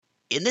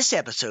In this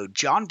episode,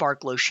 John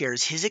Barklow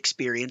shares his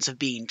experience of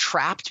being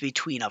trapped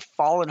between a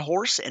fallen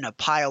horse and a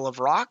pile of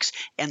rocks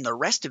and the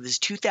rest of his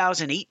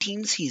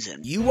 2018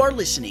 season. You are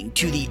listening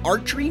to the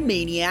Archery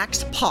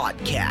Maniacs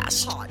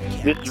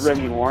podcast. This is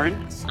Remy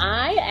Warren.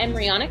 I am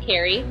Rihanna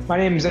Carey. My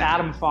name is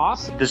Adam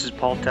Foss. This is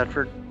Paul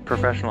Tedford,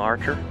 professional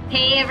archer.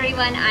 Hey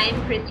everyone,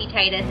 I'm Christy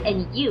Titus,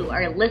 and you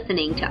are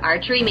listening to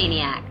Archery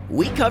Maniac.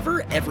 We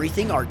cover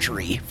everything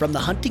archery, from the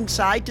hunting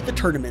side to the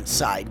tournament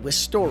side, with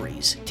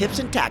stories, tips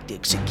and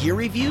tactics, gear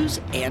reviews,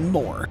 and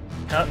more.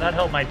 That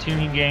helped my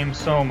tuning game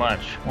so much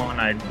when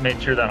I made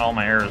sure that all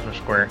my arrows were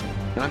square.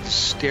 And I'm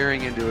just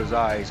staring into his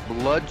eyes.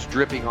 Blood's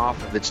dripping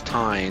off of its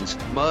tines.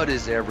 Mud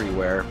is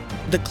everywhere.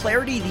 The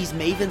clarity these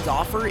mavens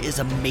offer is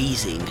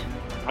amazing.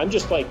 I'm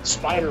just like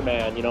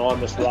Spider-Man, on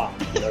this rock,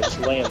 just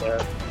laying there.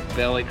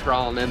 Belly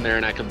crawling in there,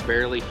 and I can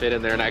barely fit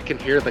in there, and I can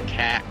hear the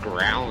cat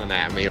growling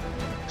at me.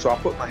 So I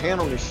put my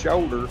hand on his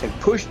shoulder and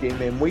pushed him,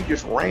 and we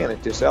just ran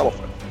at this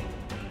elephant.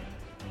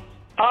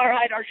 All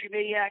right, Archery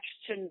Maniacs.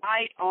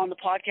 Tonight on the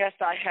podcast,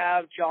 I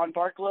have John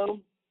Barklow.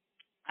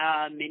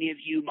 Many of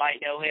you might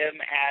know him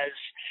as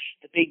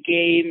the big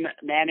game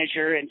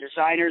manager and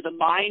designer, the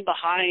mind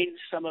behind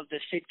some of the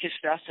Sitka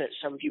stuff that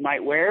some of you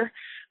might wear.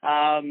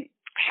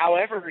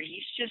 However,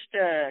 he's just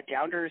a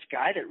down-to-earth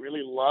guy that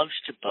really loves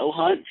to bow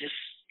hunt, just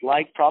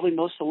like probably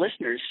most of the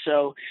listeners.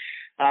 So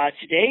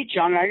today,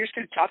 John and I are just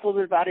going to talk a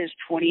little bit about his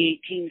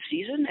 2018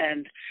 season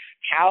and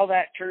how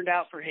that turned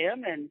out for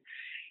him and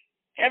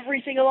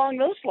everything along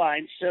those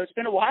lines. So it's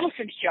been a while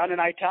since John and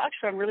I talked,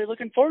 so I'm really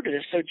looking forward to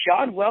this. So,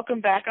 John,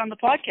 welcome back on the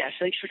podcast.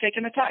 Thanks for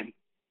taking the time.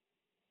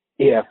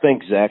 Yeah,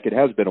 thanks, Zach. It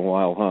has been a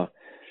while, huh?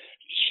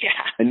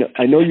 Yeah.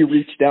 I know you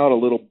reached out a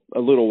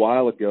little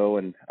while ago,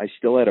 and I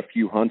still had a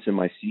few hunts in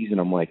my season.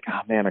 I'm like,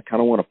 oh, man, I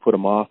kind of want to put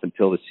them off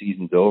until the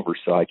season's over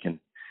so I can,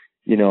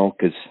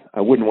 because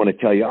I wouldn't want to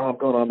tell you, I'm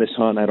going on this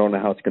hunt. I don't know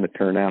how it's going to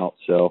turn out.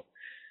 So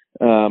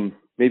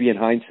maybe in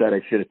hindsight, I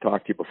should have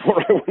talked to you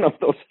before I went on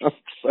those hunts.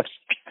 But,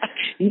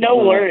 no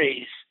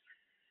worries.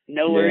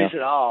 No worries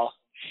at all.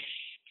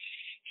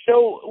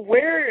 So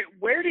where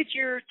did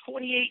your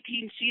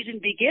 2018 season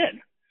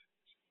begin?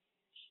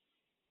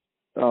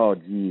 Oh,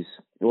 geez.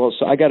 Well,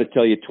 so I got to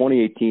tell you,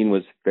 2018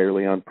 was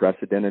fairly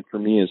unprecedented for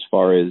me as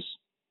far as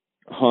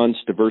hunts,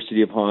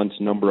 diversity of hunts,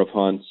 number of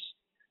hunts.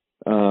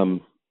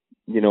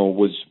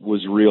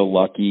 Was real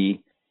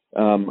lucky.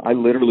 I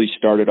literally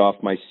started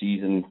off my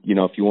season,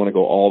 if you want to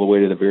go all the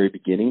way to the very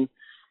beginning,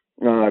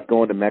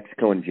 going to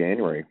Mexico in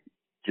January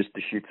just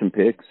to shoot some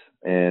pigs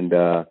and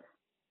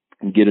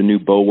get a new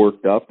bow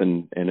worked up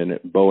and a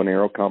bow and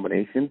arrow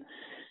combination.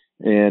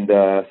 And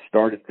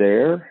started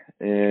there.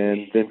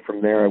 And then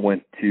from there, I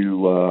went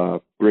to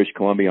British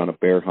Columbia on a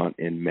bear hunt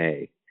in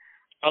May.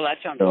 Oh, that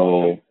sounds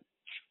awesome.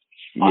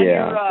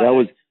 That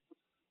was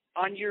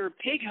on your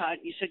pig hunt.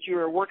 You said you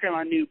were working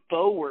on a new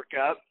bow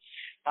workup.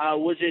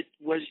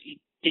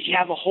 Did you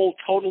have a whole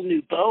total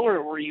new bow,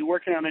 or were you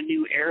working on a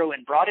new arrow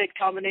and broadhead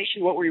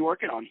combination? What were you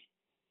working on?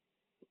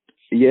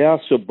 Yeah,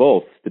 so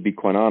both, to be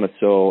quite honest.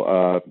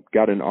 So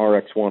got an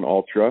RX1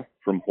 Ultra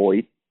from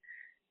Hoyt,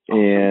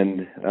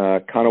 and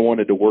kind of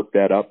wanted to work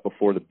that up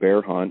before the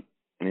bear hunt.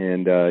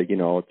 And,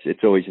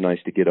 it's always nice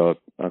to get a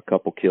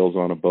couple kills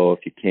on a bow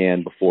if you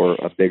can before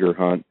a bigger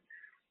hunt,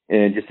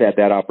 and just had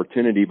that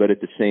opportunity. But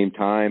at the same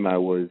time, I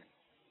was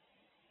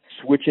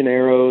switching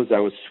arrows. I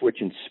was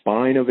switching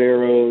spine of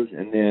arrows.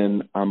 And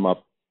then I'm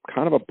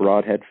kind of a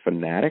broadhead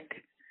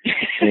fanatic.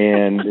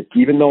 And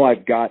even though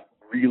I've got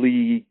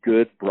really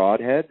good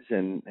broadheads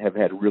and have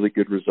had really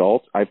good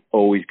results, I've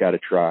always got to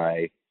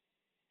try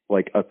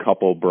like a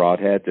couple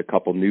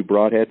new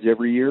broadheads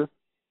every year.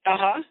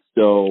 Uh-huh.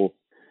 So,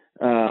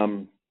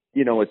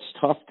 it's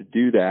tough to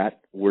do that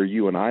where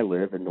you and I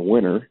live in the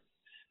winter.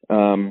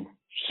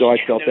 So I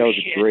felt that was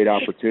a great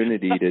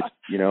opportunity to,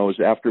 it was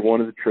after one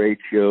of the trade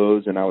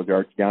shows, and I was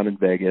already down in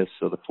Vegas,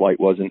 so the flight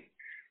wasn't,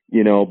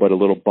 but a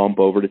little bump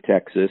over to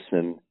Texas.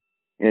 And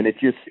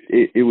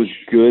it was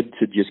good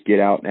to just get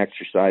out and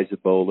exercise the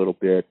bow a little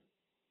bit,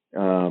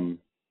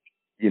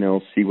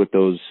 see what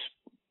those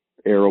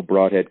arrow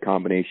broadhead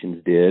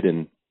combinations did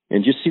and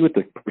just see what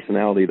the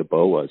personality of the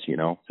bow was, So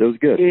it was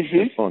good. Mm-hmm. It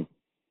was fun.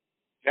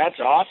 That's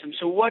awesome.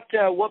 So what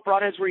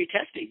broadheads were you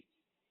testing?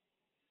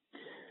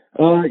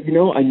 I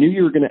knew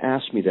you were going to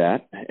ask me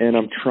that, and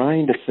I'm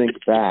trying to think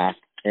back,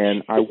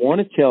 and I want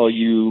to tell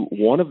you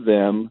one of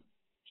them,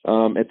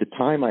 at the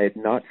time I had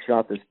not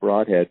shot this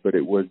broadhead, but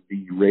it was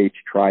the Rage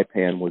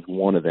Trypan was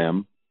one of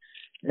them.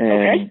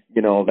 And,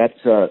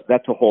 okay.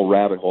 That's a whole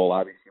rabbit hole.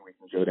 Obviously we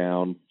can go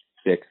down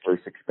fixed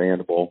versus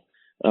expandable.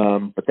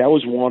 But that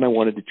was one I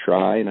wanted to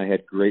try, and I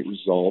had great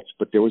results.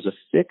 But there was a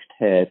fixed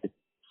head,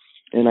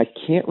 and I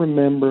can't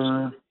remember.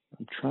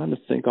 I'm trying to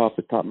think off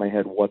the top of my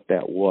head what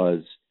that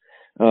was.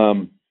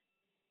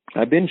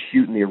 I've been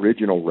shooting the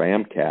original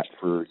Ramcat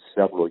for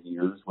several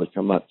years, which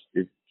I don't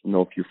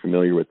know if you're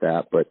familiar with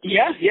that, but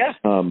yeah.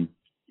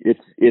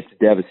 It's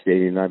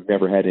devastating. I've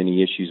never had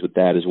any issues with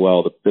that as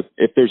well.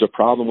 If there's a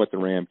problem with the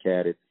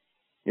Ramcat,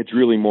 it's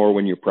really more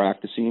when you're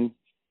practicing.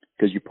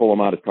 because you pull them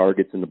out of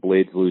targets and the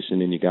blade's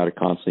loosen and you got to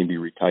constantly be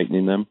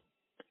retightening them.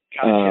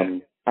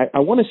 Gotcha. I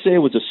want to say it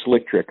was a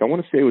slick trick. I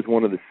want to say it was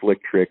one of the slick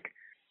trick,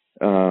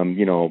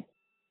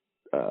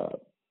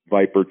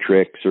 Viper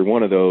tricks or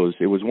one of those.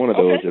 It was one of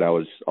those that I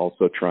was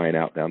also trying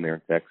out down there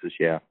in Texas.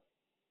 Yeah.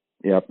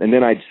 Yep. And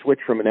then I'd switch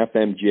from an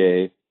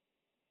FMJ,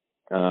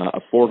 a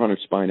 400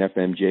 spine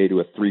FMJ to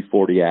a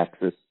 340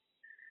 axis.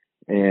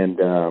 And,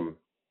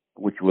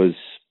 which was,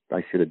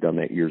 I should have done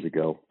that years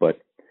ago,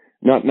 but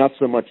not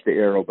so much the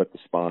arrow, but the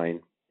spine.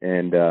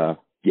 And,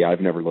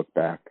 I've never looked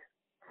back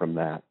from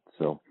that.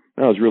 So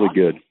that was really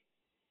good.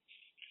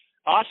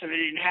 Awesome.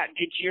 And how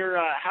did your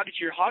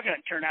hog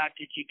hunt turn out?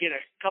 Did you get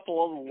a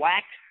couple of them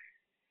whacked?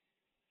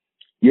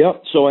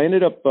 Yep. So I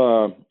ended up,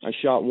 I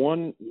shot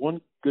one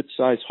good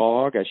sized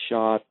hog. I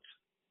shot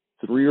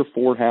 3 or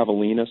 4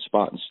 javelina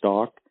spot and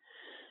stalk.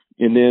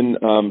 And then,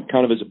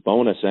 kind of as a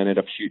bonus, I ended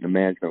up shooting a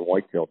management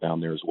whitetail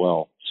down there as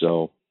well.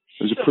 So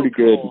it was a pretty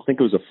good, I think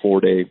it was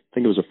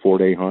a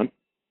 4-day hunt.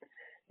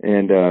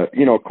 And,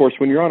 of course,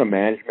 when you're on a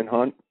management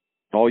hunt,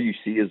 all you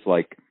see is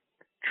like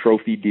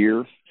trophy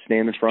deer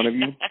stand in front of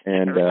you.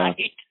 And, right.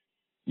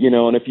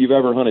 And if you've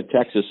ever hunted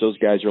Texas, those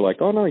guys are like,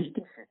 oh no, you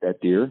can shoot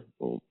that deer.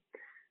 Well,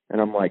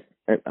 and I'm like,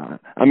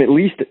 I'm at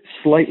least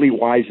slightly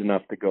wise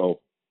enough to go,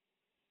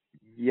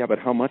 yeah, but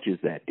how much is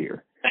that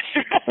deer?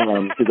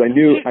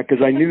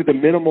 Because I knew the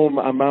minimum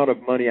amount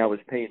of money I was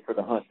paying for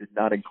the hunt did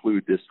not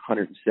include this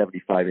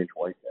 175-inch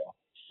whitetail.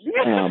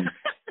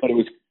 But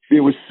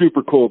it was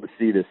super cool to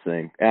see this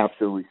thing.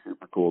 Absolutely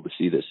super cool to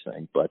see this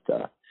thing. But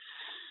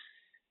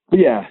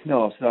yeah,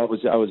 no. So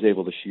I was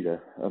able to shoot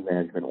a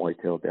management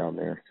whitetail down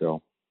there.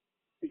 So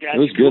it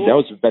was good. That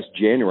was the best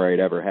January I'd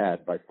ever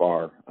had by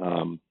far.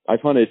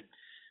 I've hunted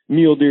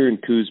mule deer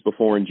and coos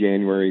before in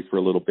January for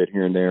a little bit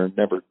here and there.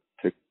 Never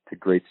to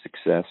great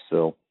success.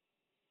 So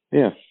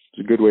yeah, it's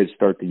a good way to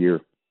start the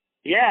year.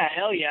 Yeah,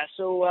 hell yeah.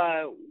 So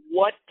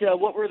what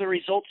were the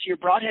results of your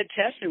broadhead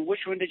test, and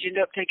which one did you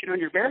end up taking on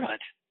your bear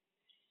hunt?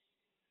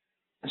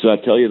 So I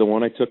tell you, the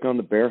one I took on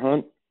the bear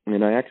hunt, I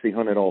mean, I actually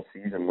hunted all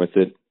season with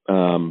it.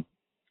 And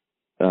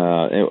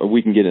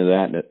we can get into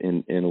that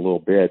in a little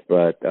bit,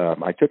 but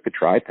I took the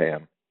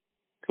Trypan.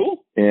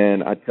 Cool.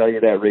 And I tell you,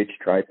 that Rage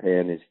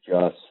Trypan is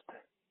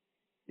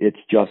it's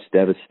just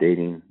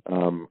devastating.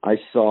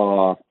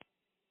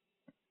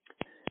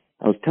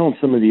 I was telling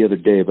somebody the other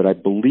day, but I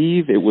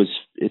believe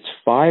it's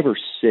 5 or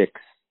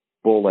 6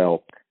 bull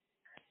elk.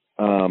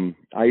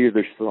 I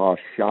either saw a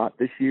shot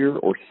this year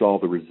or saw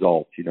the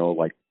result,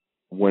 like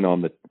went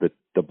on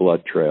the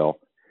blood trail.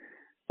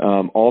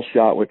 All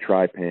shot with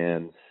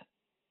Trypans,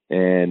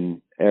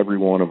 and every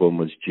one of them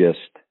was just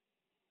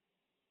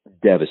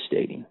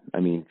devastating. I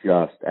mean,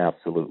 just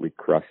absolutely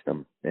crushed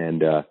them.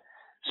 And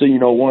so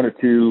 1 or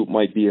 2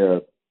 might be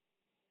a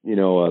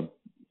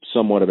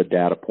somewhat of a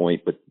data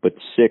point, but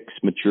 6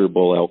 mature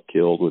bull elk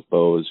killed with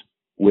bows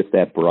with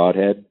that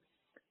broadhead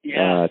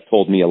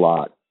told me a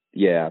lot.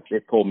 Yeah,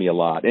 it told me a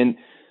lot. And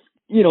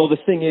the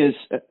thing is,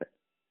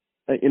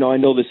 I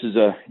know this is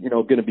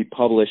going to be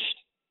published,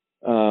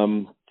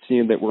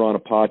 seeing that we're on a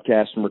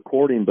podcast and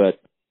recording, but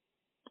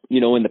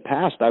in the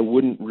past I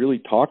wouldn't really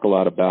talk a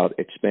lot about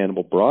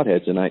expandable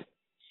broadheads, and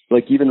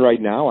even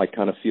right now I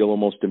kind of feel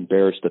almost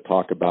embarrassed to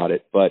talk about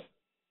it, but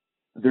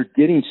they're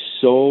getting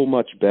so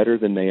much better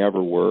than they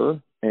ever were.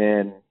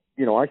 And,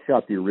 I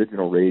shot the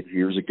original Rage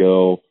years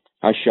ago.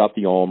 I shot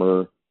the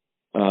Almer.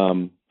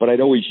 But I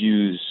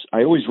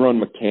always run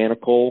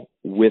mechanical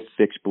with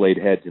fixed blade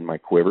heads in my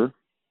quiver.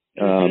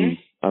 I'm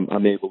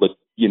able to,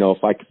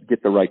 if I could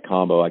get the right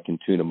combo, I can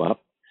tune them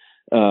up.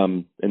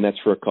 And that's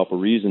for a couple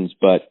reasons,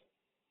 but,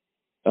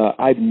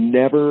 I've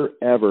never,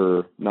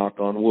 ever,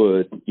 knock on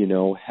wood,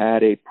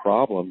 had a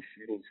problem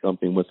shooting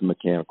something with a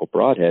mechanical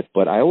broadhead,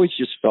 but I always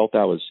just felt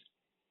I was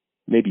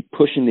maybe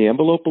pushing the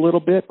envelope a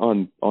little bit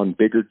on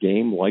bigger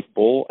game like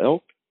bull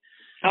elk.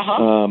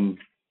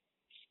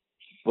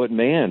 But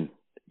man,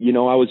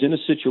 I was in a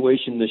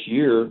situation this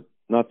year,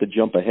 not to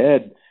jump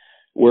ahead,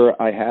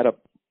 where I had a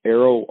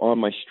arrow on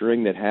my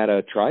string that had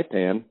a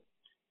Trypan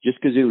just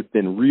because it had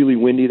been really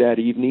windy that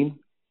evening.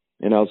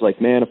 And I was like,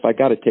 man, if I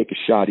got to take a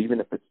shot, even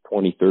if it's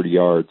 20, 30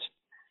 yards,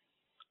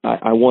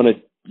 I want to,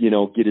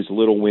 get as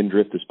little wind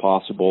drift as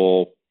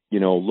possible,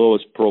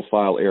 lowest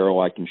profile arrow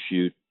I can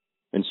shoot.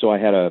 And so I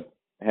had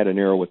an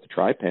arrow with the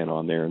Trypan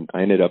on there, and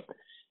I ended up,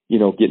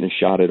 getting a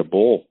shot at a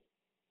bull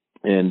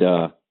and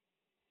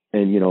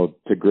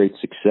to great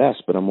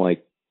success. But I'm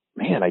like,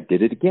 man, I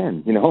did it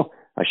again.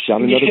 I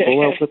shot another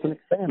bull elk with an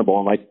expandable,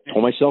 and I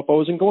told myself I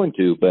wasn't going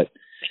to, but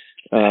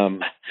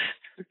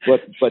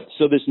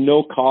so this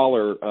no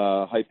collar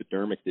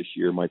hypodermic this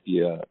year might be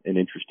an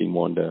interesting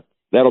one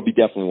that'll be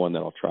definitely one that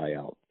I'll try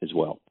out as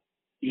well.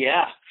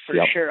 Yeah, for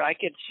sure. I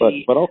could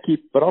see. But I'll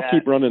keep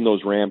running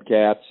those Ram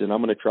Cats, and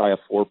I'm going to try a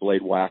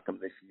 4-blade Whack-'em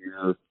this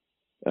year.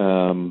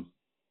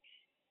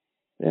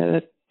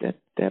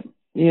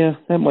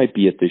 That might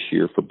be it this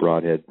year for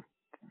broadhead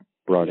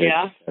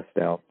to test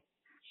out.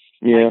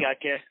 Yeah. I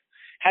gotcha.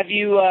 Have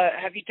you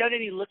done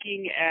any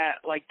looking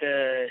at like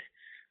the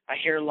I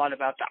hear a lot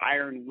about the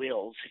Iron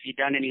Wills. Have you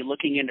done any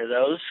looking into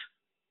those?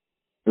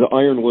 The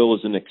Iron Will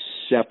is an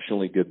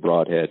exceptionally good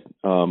broadhead.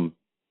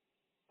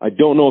 I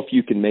don't know if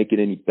you can make it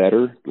any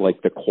better.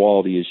 Like, the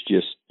quality is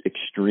just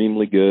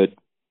extremely good,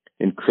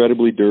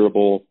 incredibly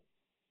durable,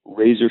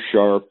 razor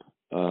sharp.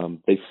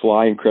 They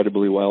fly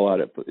incredibly well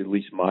out of at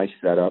least my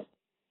setup.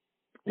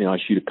 You know, I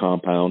shoot a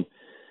compound,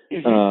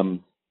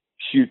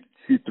 shoot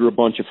through a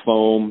bunch of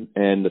foam,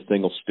 and the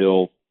thing will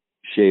still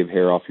shave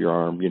hair off your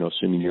arm, you know,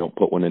 assuming you don't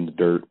put one in the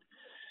dirt.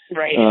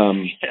 Right.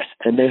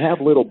 And they have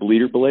little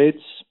bleeder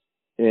blades.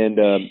 And,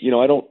 you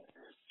know,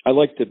 I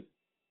like to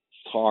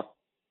talk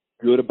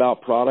good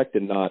about product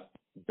and not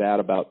bad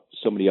about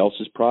somebody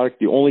else's product.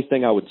 The only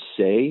thing I would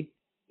say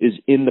is,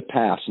 in the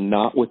past,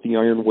 not with the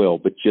Iron Will,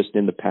 but just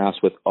in the past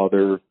with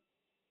other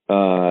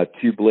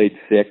 2-blade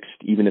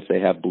fixed, even if they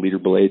have bleeder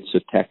blades, so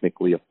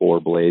technically a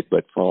 4-blade,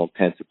 but for all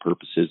intents and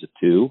purposes a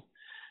 2.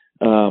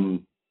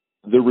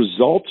 The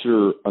results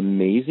are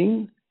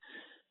amazing,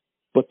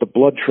 but the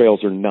blood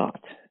trails are not.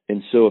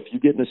 And so if you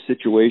get in a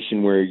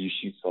situation where you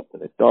shoot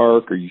something at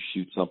dark, or you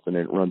shoot something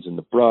that runs in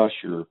the brush,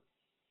 or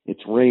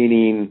it's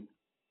raining,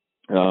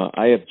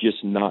 I have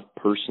just not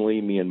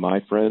personally, me and my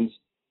friends,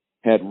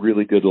 had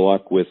really good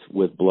luck with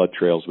blood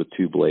trails with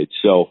 2 blades.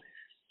 So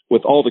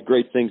with all the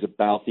great things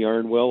about the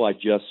Iron Will,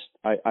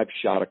 I've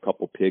shot a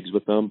couple pigs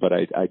with them, but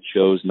I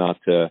chose not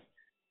to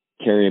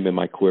carry them in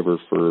my quiver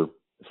for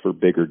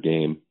bigger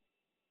game.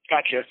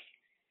 Gotcha.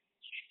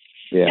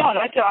 Yeah. No,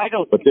 I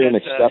don't. But they're an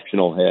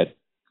exceptional head.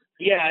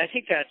 Yeah, I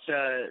think that's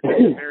a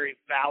very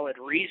valid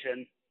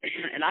reason.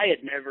 And I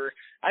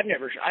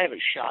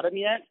haven't shot him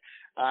yet.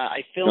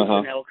 I filmed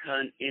an elk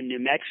hunt in New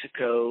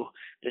Mexico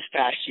this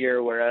past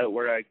year where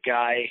a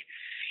guy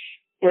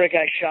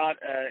shot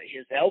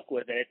his elk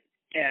with it,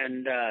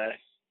 and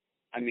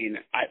I mean,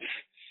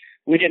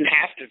 we didn't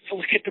have to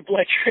look at the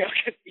blood trail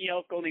because the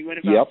elk only went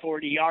about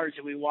 40 yards,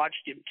 and we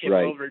watched him tip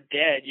over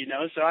dead. You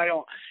know,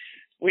 so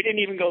we didn't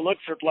even go look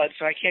for blood,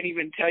 so I can't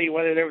even tell you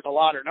whether there was a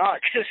lot or not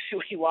because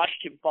we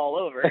watched him fall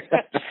over.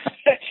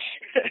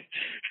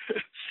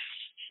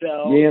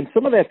 So yeah, and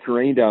some of that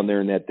terrain down there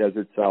in that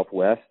desert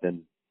Southwest,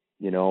 and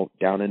you know,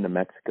 down into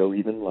Mexico,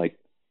 even, like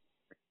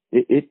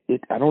it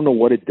I don't know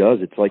what it does.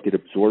 It's like it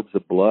absorbs the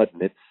blood,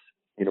 and it's,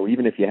 you know,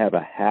 even if you have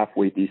a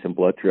halfway decent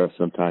blood trail,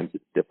 sometimes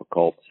it's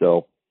difficult.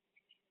 So,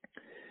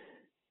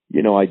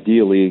 you know,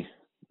 ideally,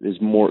 the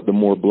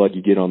more blood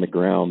you get on the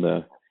ground,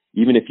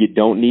 even if you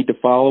don't need to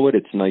follow it,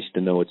 it's nice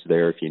to know it's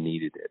there if you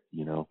needed it,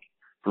 you know,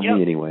 for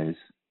me anyways.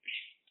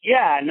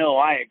 Yeah, no,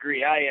 I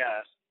agree.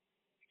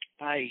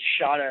 I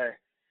shot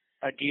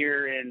a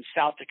deer in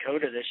South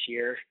Dakota this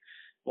year.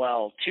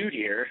 Well, 2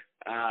 deer.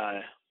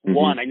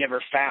 One I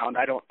never found.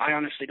 I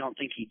honestly don't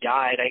think he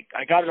died.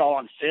 I got it all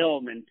on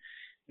film, and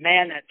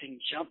man, that thing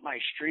jumped my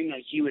string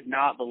like you would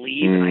not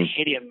believe, and I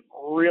hit him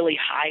really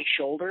high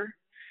shoulder,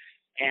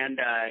 and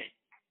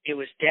it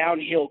was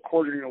downhill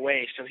quartering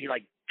away, so he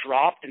like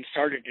dropped and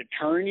started to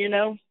turn, you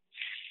know,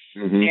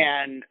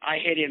 and I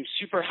hit him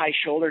super high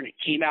shoulder, and it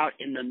came out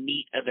in the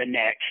meat of the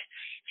neck.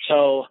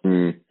 So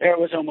there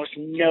was almost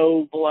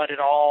no blood at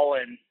all,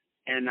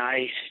 and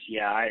I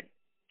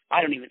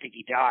don't even think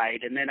he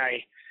died. And then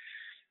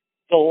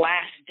the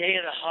last day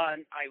of the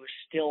hunt, I was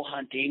still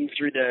hunting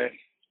through the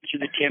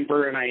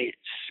timber, and I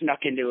snuck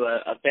into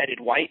a bedded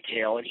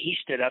whitetail, and he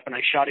stood up, and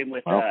I shot him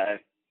with a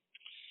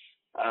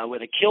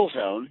kill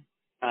zone,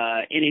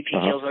 NAP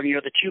kill zone. You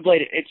know, the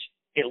 2-blade. It's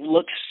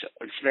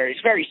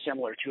very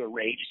similar to a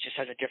Rage. It just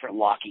has a different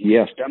locking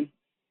system.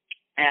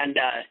 And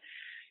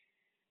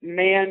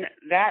man,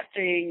 that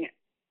thing,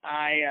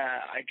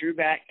 I drew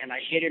back and I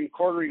hit him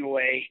quartering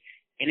away,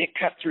 and it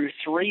cut through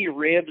 3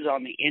 ribs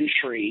on the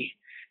entry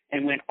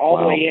and went all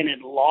the way in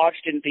and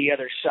lodged into the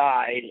other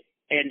side.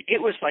 And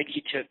it was like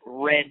he took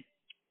red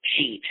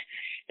paint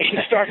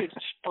and started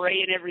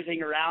spraying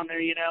everything around there,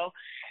 you know.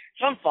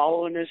 So I'm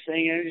following this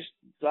thing, and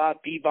I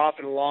just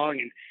bebopping along,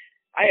 and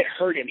I had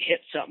heard him hit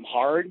something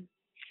hard.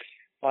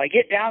 Well, I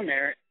get down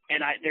there,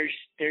 and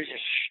there's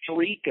a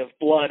streak of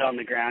blood on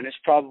the ground. It's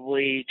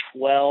probably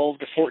 12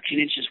 to 14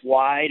 inches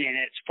wide, and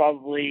it's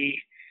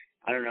probably,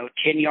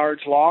 10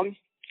 yards long.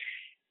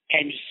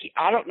 And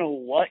I don't know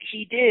what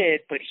he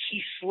did, but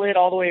he slid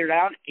all the way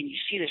around, and you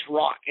see this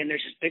rock, and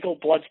there's this big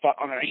old blood spot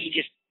on it. He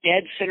just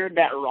dead centered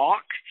that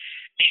rock.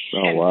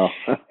 Oh, wow.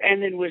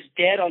 And then was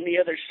dead on the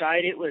other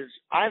side.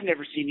 I've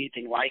never seen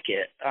anything like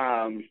it.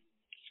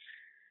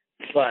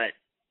 But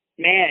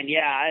man,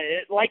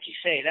 like you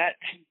say, that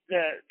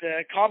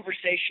the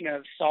conversation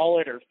of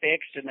solid or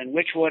fixed, and then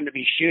which one to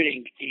be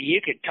shooting,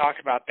 you could talk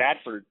about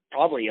that for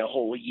probably a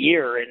whole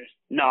year and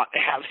not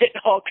have it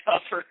all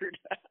covered.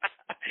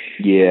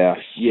 Yeah.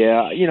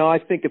 I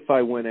think if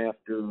I went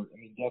after,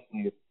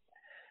 definitely,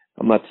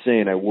 I'm not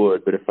saying I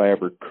would, but if I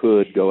ever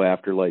could go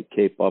after like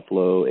Cape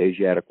buffalo,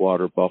 Asiatic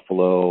water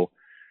buffalo,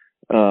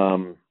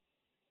 I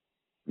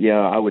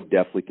would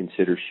definitely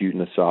consider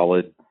shooting a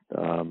solid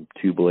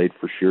 2-blade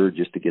for sure,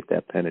 just to get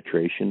that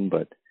penetration.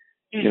 But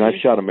I've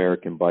shot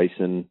American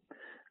bison.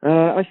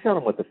 I shot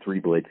them with a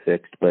 3-blade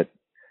fixed, but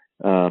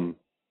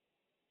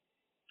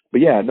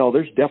yeah, no,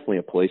 there's definitely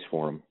a place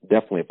for them.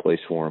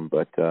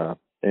 But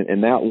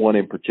and that one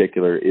in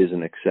particular is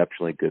an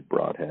exceptionally good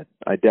broadhead.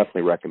 I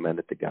definitely recommend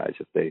it to guys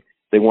if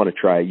they want to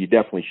try it. You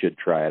definitely should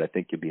try it. I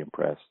think you'll be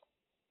impressed.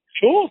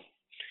 Cool.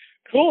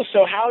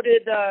 So how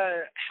did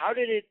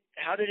it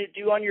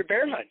do on your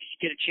bear hunt? Did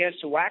you get a chance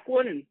to whack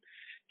one and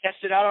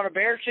test it out on a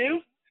bear too?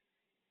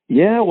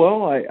 Yeah,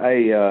 well,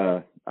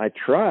 I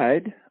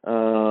tried.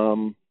 I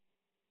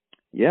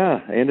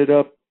ended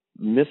up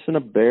missing a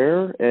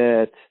bear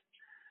at,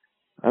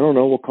 I don't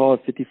know, we'll call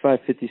it 55,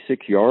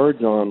 56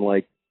 yards on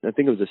I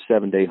think it was a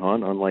 7-day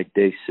hunt on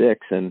day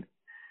 6. And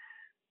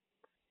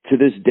to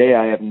this day,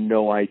 I have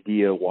no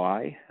idea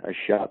why I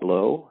shot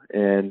low.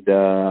 And,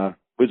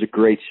 it was a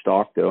great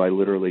stalk though.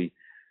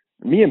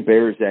 Me and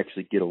bears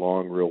actually get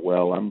along real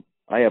well.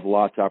 I have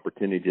lots of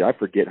opportunities. I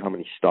forget how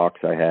many stalks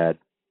I had,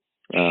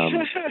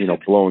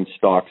 blown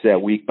stalks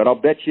that week, but I'll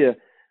bet you,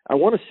 I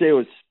want to say it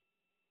was,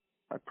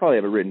 I probably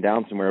have it written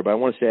down somewhere, but I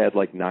want to say I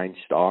had 9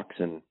 stalks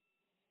in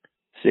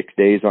 6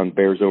 days on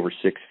bears over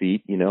 6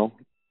 feet, Dang.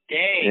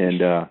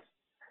 And,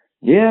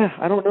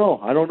 I don't know.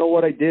 I don't know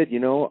what I did,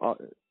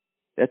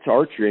 that's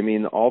archery. I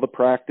mean, all the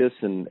practice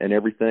and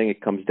everything,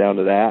 it comes down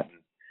to that.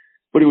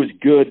 But it was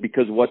good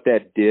because what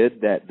that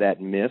did,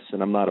 that miss,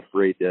 and I'm not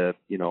afraid to,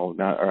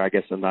 I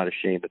guess I'm not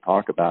ashamed to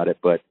talk about it,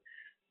 but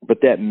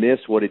that miss,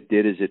 what it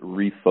did is it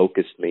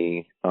refocused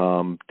me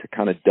to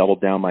kind of double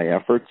down my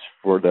efforts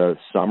for the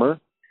summer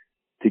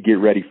to get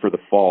ready for the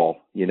fall,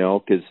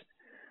 because,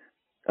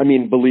 I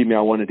mean, believe me,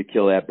 I wanted to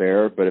kill that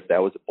bear, but if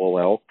that was a bull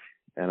elk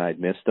and I'd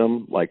missed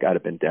him, I'd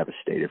have been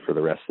devastated for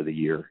the rest of the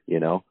year,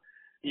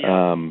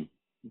 Yeah.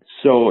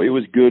 So it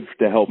was good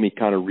to help me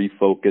kind of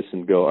refocus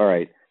and go, all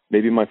right,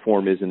 maybe my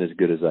form isn't as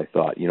good as I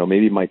thought.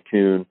 Maybe my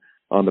tune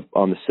on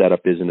the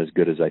setup isn't as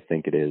good as I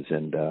think it is.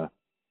 And,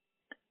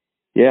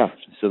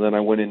 so then I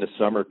went into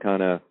summer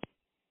kind of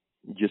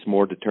just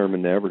more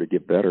determined than ever to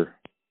get better.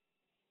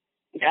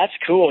 That's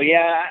cool.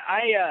 Yeah.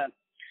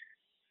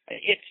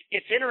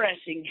 It's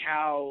interesting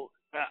how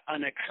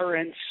an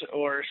occurrence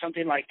or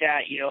something like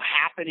that,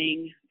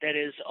 happening that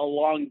is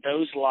along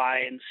those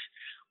lines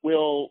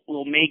will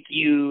make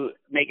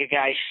a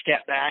guy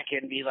step back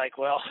and be like,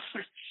 well,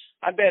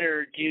 I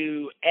better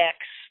do X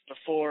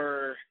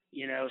before,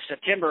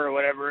 September or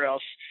whatever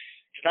else.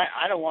 Cause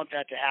I don't want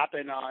that to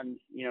happen on,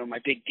 my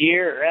big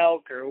deer or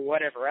elk or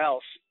whatever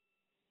else.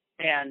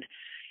 And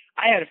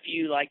I had a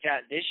few like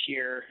that this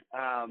year.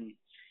 And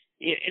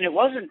it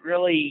wasn't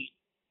really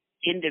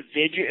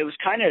individual. It was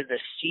kind of the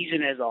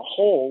season as a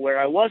whole where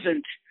I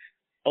wasn't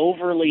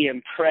overly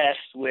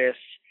impressed with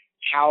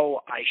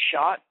how I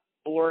shot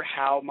or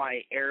how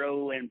my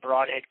arrow and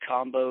broadhead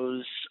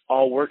combos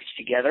all worked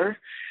together.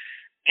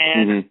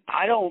 And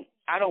I don't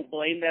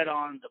blame that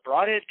on the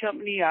broadhead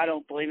company. I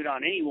don't blame it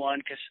on anyone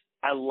because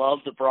I love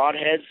the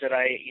broadheads that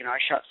I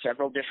shot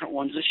several different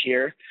ones this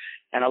year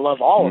and I love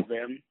all of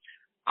them.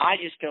 I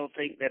just don't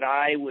think that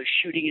I was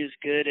shooting as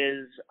good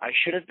as I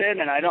should have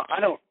been. And I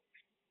don't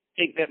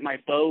think that my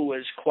bow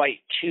was quite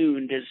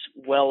tuned as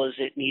well as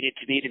it needed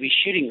to be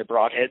shooting the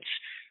broadheads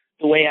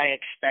the way I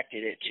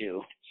expected it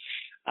to.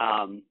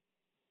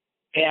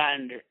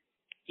 And,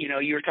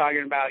 you were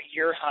talking about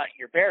your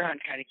bear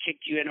hunt kind of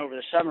kicked you in over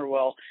the summer.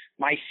 Well,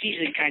 my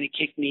season kind of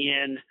kicked me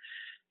in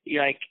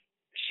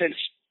since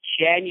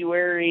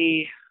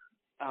January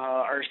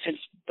or since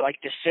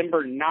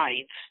December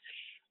 9th,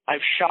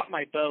 I've shot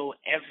my bow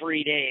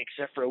every day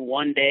except for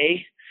one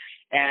day.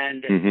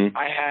 And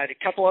I had a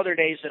couple other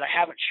days that I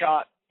haven't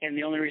shot. And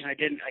the only reason I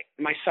didn't,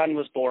 my son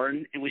was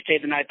born and we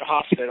stayed the night at the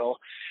hospital.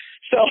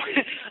 So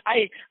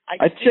I'd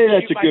say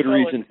that's a good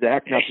reason,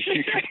 Zach, not to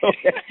shoot your bow.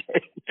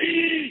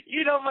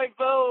 My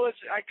bow was,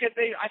 I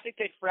think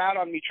they'd frown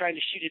on me trying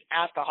to shoot it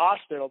at the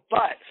hospital,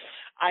 but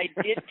I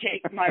did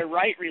take my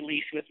right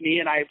release with me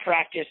and I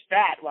practiced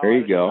that while I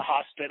was in the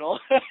hospital.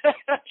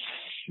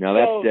 Now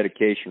that's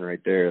dedication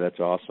right there. That's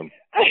awesome.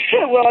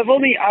 Well, I've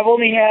only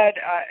had,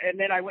 and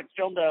then I went and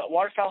filmed a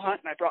waterfowl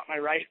hunt and I brought my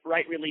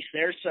right release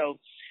there. So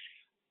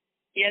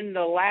in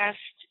the last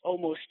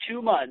almost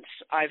 2 months,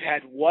 I've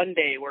had one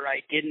day where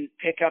I didn't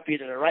pick up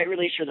either the right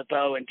release or the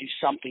bow and do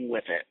something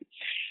with it.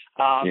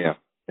 Yeah.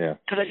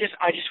 Because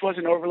I just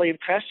wasn't overly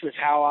impressed with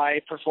how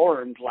I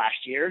performed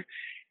last year,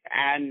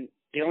 and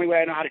the only way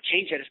I know how to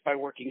change that is by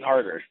working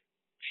harder.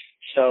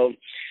 So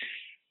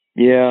that's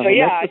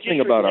the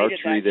thing about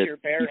archery that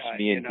keeps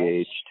me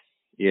engaged.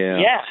 Yeah.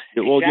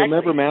 Exactly. Well,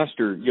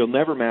 you'll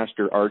never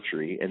master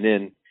archery, and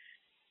then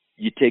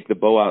you take the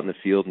bow out in the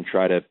field and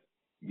try to,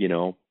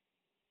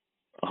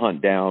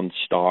 hunt down,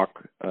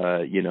 stalk,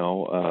 a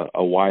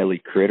wily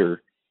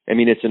critter. I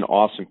mean, it's an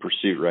awesome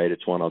pursuit, right?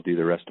 It's one I'll do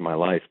the rest of my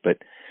life, but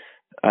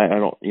I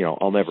don't,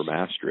 I'll never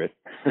master it.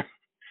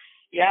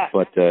 Yeah.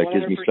 But it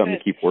gives me something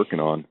to keep working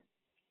on.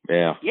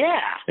 Yeah,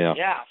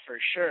 for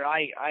sure.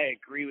 I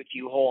agree with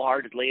you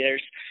wholeheartedly.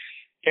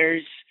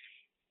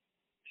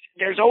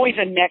 There's always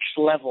a next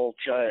level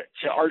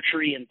to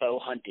archery and bow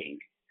hunting.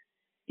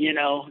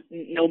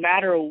 No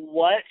matter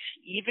what,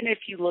 even if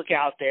you look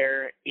out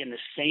there in the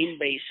same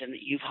basin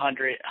that you've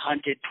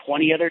hunted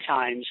 20 other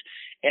times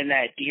and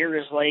that deer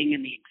is laying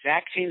in the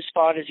exact same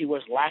spot as he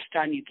was last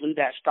time you blew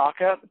that stock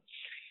up,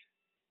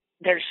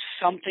 there's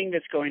something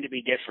that's going to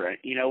be different.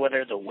 You know,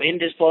 whether the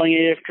wind is blowing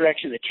in a different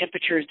direction, the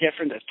temperature is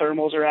different, the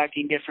thermals are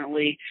acting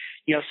differently.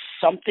 You know,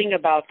 something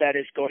about that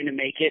is going to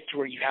make it to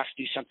where you have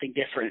to do something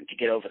different to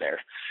get over there.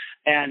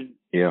 And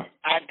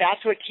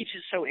that's what keeps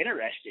it so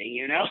interesting,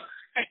 you know?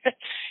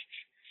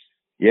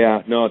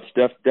 Yeah, no, it's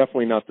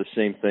definitely not the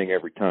same thing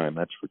every time.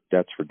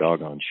 That's for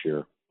doggone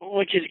sure.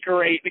 Which is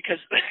great, because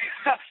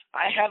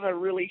I have a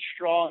really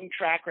strong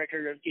track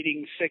record of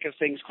getting sick of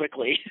things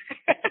quickly.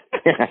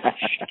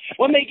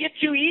 When they get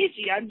too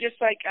easy, I'm just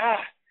like,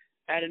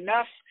 had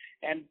enough.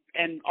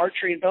 And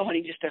archery and bow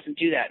hunting just doesn't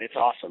do that. It's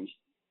awesome.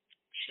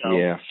 So,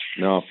 yeah,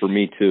 no, for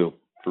me too.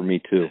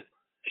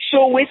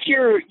 So with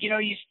your, you know,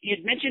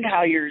 you'd mentioned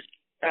how you're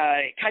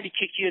kind of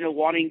kicked you into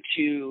wanting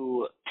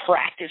to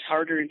practice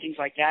harder and things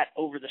like that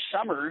over the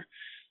summer.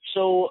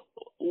 So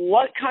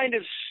what kind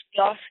of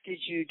stuff did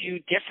you do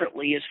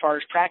differently as far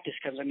as practice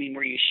comes? I mean,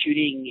 were you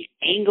shooting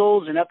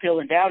angles and uphill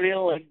and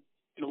downhill and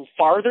a little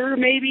farther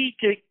maybe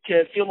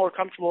to feel more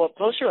comfortable up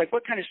closer? Like,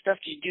 what kind of stuff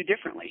did you do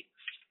differently?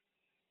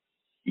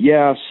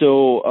 Yeah,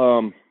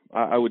 so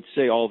I would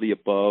say all the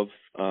above.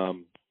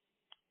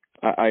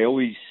 I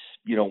always,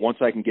 you know, once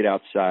I can get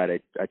outside,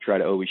 I try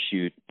to always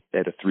shoot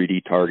at a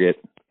 3D target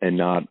and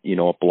not, you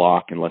know, a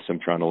block, unless I'm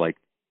trying to like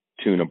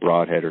tune a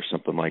broadhead or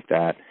something like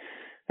that.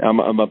 I'm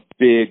a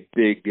big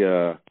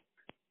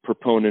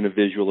proponent of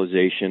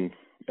visualization.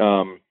 But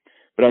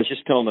I was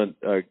just telling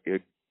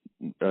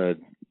a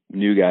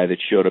new guy that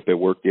showed up at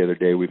work the other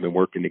day. We've been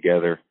working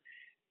together.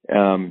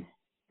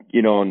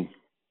 You know, and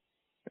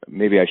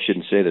maybe I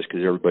shouldn't say this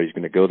because everybody's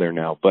going to go there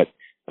now, but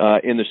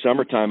in the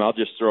summertime, I'll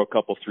just throw a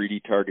couple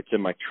 3D targets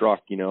in my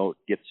truck, you know, it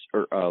gets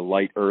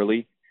light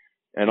early,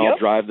 and I'll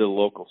drive to the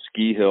local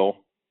ski hill,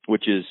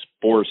 which is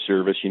Forest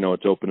Service, you know,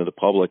 it's open to the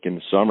public in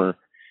the summer,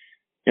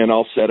 and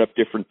I'll set up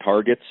different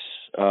targets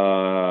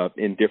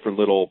in different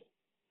little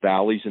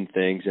valleys and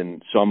things.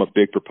 And so I'm a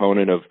big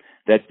proponent of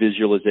that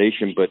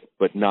visualization,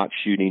 but not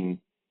shooting,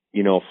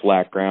 you know,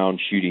 flat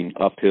ground, shooting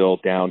uphill,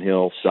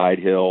 downhill, side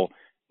hill,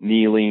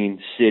 kneeling,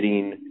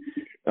 sitting,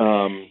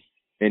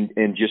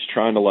 and just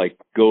trying to like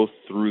go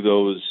through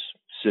those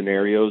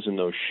scenarios and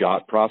those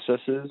shot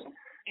processes,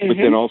 but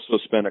then also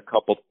spend a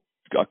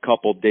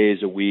couple days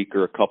a week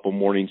or a couple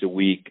mornings a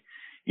week,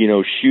 you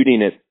know,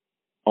 shooting it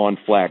on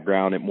flat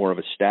ground at more of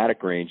a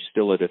static range,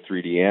 still at a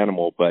 3D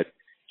animal, but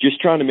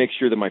just trying to make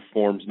sure that my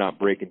form's not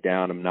breaking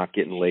down. I'm not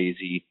getting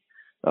lazy.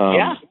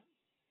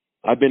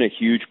 I've been a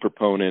huge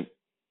proponent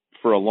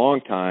for a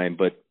long time,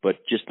 but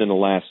just in the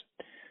last,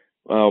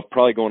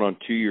 probably going on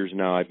 2 years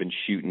now, I've been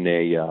shooting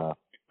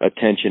a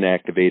tension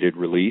activated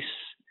release.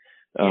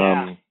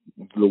 The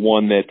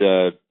one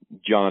that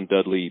John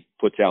Dudley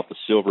puts out, the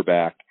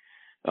Silverback.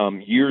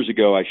 Years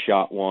ago, I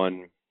shot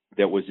one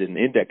that was an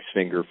index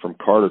finger from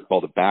Carter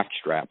called a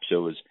backstrap. So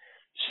it was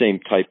same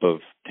type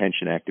of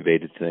tension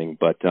activated thing.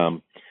 But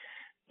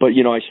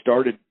you know, I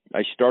started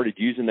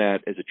using that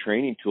as a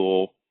training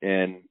tool,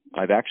 and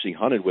I've actually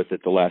hunted with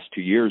it the last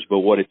 2 years. But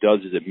what it does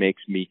is it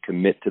makes me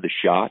commit to the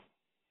shot.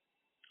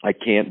 I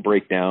can't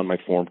break down, my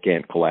form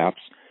can't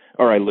collapse,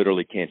 or I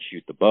literally can't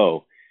shoot the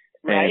bow.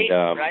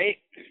 Right.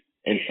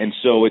 And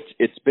so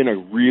it's been a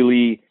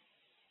really,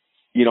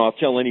 you know, I'll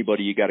tell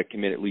anybody you got to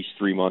commit at least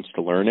 3 months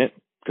to learn it,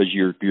 because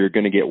you're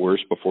going to get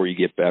worse before you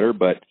get better.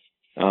 But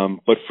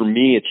for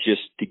me, it's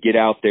just to get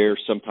out there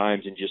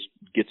sometimes and just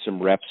get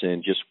some reps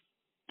in, just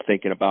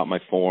thinking about my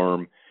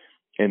form,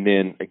 and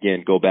then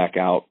again go back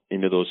out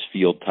into those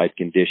field type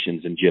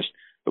conditions and just,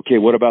 okay,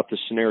 what about the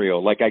scenario?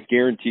 Like, I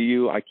guarantee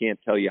you, I can't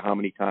tell you how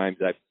many times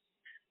I've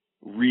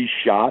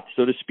reshot,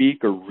 so to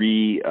speak,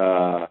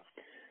 or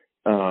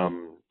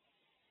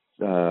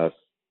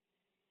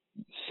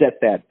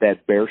set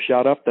that bear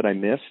shot up that I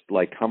missed.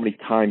 Like, how many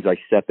times I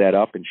set that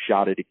up and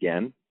shot it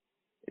again,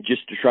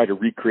 just to try to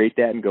recreate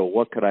that and go,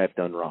 what could I have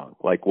done wrong?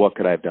 Like, what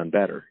could I have done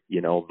better? You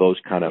know, those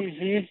kind of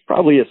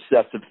probably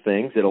obsessive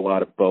things that a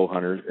lot of bow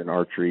hunters and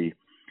archery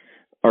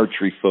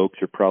folks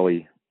are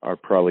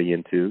probably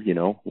into. You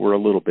know, we're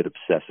a little bit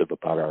obsessive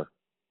about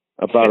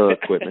our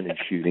equipment and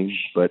shooting,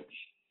 but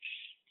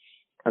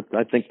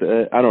I think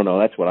I don't know.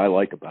 That's what I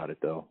like about it,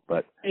 though.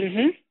 But I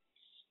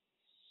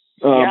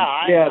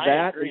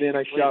agree, and then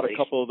I shot a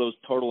couple of those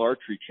total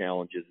archery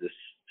challenges this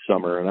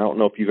summer, and I don't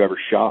know if you've ever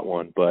shot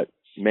one, but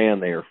man,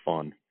 they are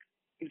fun.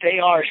 They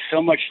are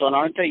so much fun,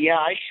 aren't they? Yeah,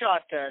 I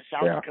shot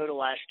South Dakota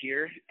last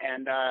year,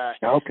 and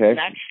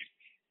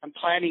I'm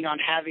planning on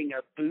having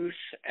a booth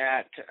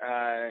at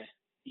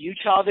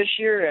Utah this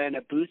year and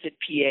a booth at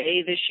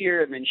PA this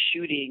year, and then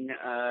shooting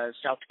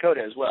South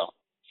Dakota as well.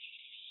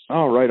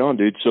 Oh, right on,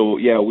 dude. So,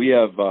 yeah, we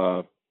have,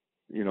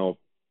 you know,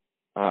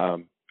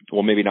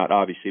 well, maybe not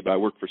obviously, but I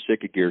work for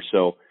Sitka Gear.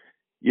 So,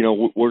 you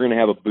know, we're going to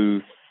have a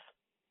booth.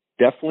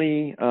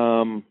 Definitely,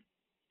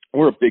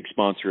 we're a big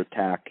sponsor of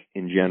TAC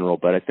in general,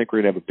 but I think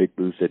we're going to have a big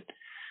booth at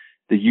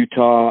the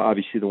Utah,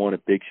 obviously the one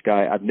at Big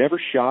Sky. I've never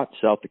shot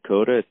South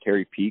Dakota at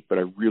Terry Peak, but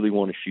I really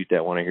want to shoot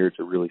that one. I hear it's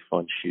a really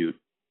fun shoot.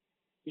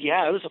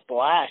 Yeah, it was a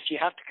blast. You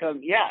have to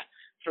come. Yeah,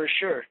 for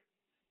sure.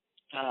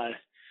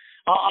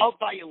 I'll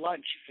buy you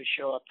lunch if you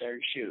show up there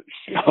and shoot.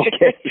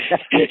 Okay.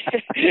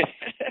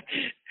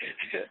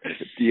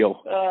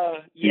 Deal.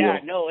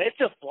 No, it's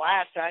a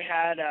blast. I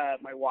had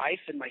my wife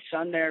and my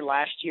son there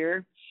last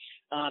year.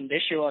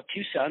 This year we'll have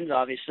 2 sons,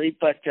 obviously,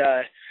 but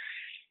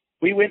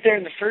we went there,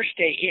 and the first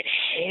day it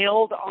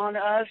hailed on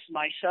us.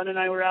 My son and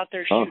I were out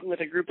there shooting with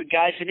a group of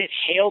guys, and it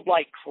hailed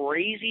like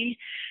crazy.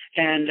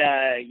 And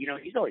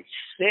he's only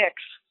 6,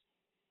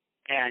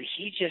 and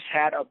he just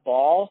had a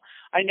ball.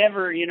 I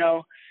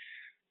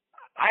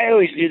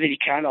always knew that he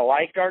kind of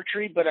liked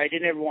archery, but I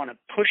didn't ever want to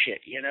push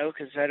it,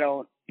 because I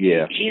don't.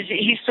 Yeah.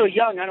 He's so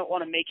young. I don't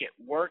want to make it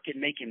work and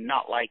make him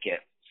not like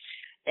it.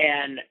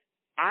 And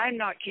I'm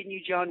not kidding you,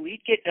 John.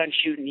 We'd get done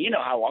shooting. You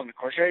know how long the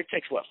course is. It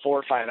takes 4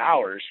 or 5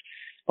 hours.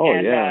 Oh,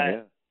 and,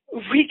 yeah.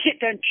 We'd get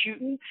done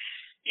shooting.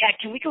 Yeah,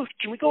 can we go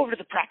over to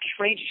the practice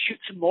range and shoot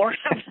some more?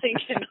 I'm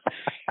thinking,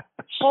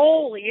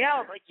 holy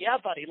hell! I'm like, yeah,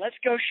 buddy, let's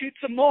go shoot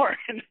some more.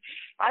 And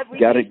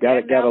got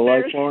a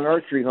lifelong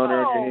archery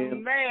hunter on your hands. Oh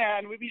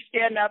man, we'd be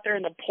standing out there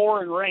in the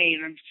pouring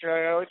rain and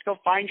let's go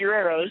find your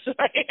arrows.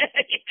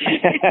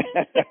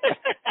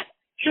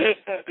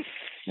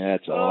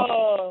 That's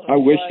awesome. I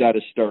wish I'd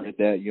have started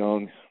that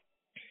young.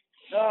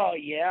 Oh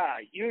yeah,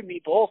 you and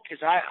me both,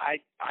 because I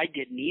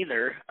didn't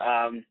either.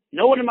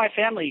 No one in my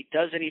family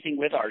does anything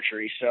with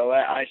archery, so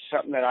it's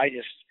something that I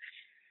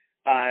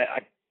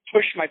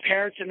pushed my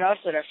parents enough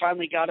that I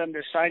finally got them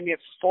to sign me up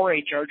for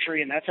 4-H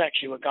archery, and that's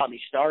actually what got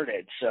me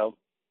started. So.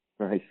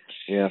 Right.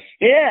 Yeah.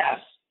 Yeah.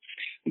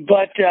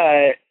 But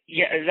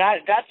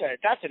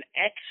that's an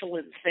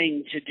excellent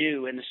thing to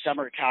do in the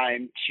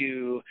summertime,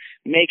 to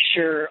make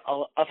sure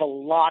of a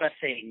lot of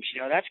things.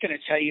 That's going to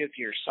tell you if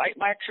your sight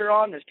marks are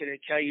on. That's going to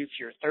tell you if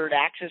your third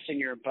axis in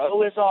your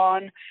bow is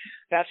on.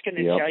 That's going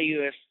to tell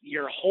you if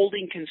you're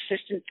holding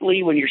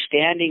consistently when you're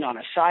standing on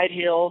a side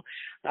hill.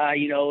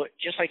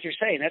 Just like you're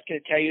saying, that's going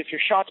to tell you if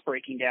your shot's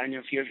breaking down.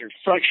 If you have your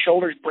front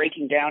shoulders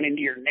breaking down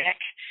into your neck.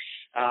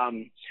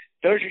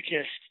 Those are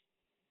just.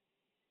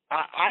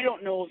 I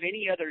don't know of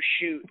any other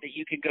shoot that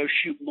you could go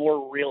shoot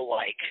more real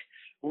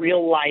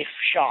life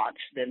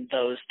shots than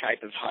those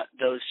type of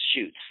those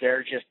shoots. They're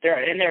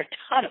a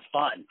ton of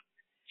fun.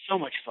 So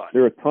much fun.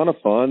 They're a ton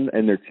of fun,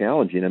 and they're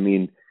challenging. I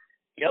mean,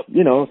 yep.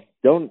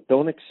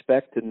 Don't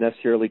expect to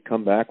necessarily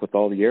come back with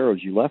all the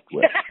arrows you left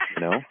with.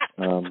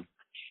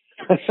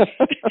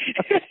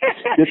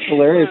 It's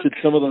hilarious at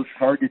some of those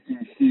targets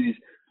you see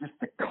just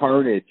the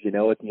carnage.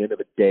 At the end of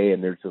a day,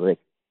 and there's like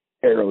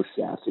arrow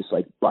shafts just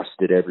like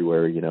busted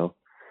everywhere, Yeah,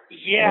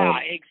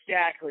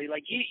 exactly.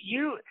 Like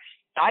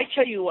I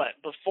tell you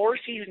what, before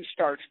season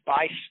starts,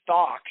 buy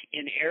stock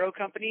in arrow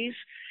companies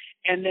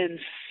and then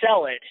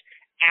sell it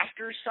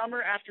after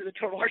summer, after the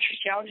Total Archery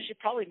Challenges. You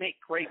probably make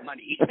great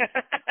money.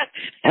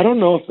 I don't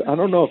know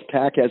if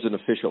PAC has an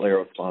official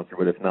arrow sponsor,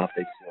 but if not,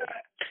 they should.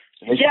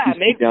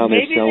 Maybe selling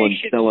they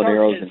should start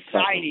arrows and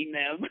designing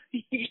them.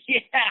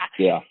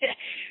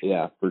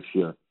 Yeah, for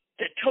sure.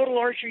 The Total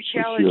Archery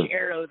Challenge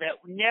arrow that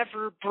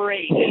never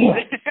breaks.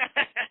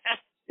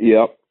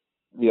 Yep.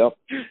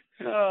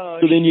 Oh,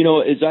 so then,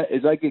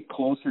 as I get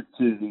closer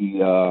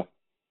to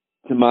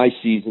my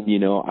season,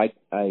 I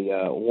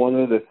one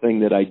other thing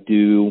that I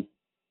do,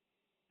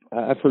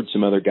 I've heard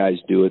some other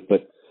guys do it,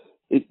 but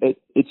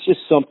it's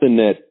just something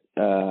that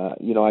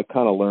I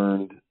kind of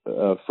learned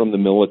from the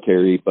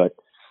military, but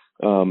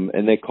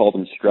and they call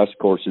them stress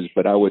courses.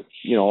 But I would,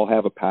 I'll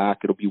have a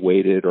pack, it'll be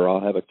weighted, or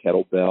I'll have a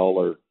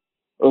kettlebell,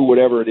 or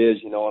whatever it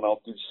is, and I'll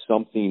do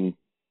something,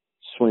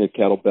 swing a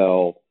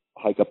kettlebell,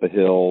 hike up a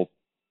hill,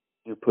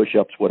 do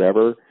push-ups,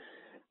 whatever,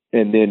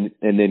 and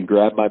then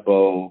grab my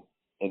bow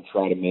and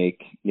try to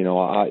make,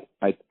 I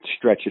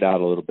stretch it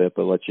out a little bit,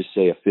 but let's just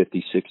say a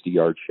 50,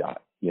 60-yard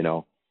shot,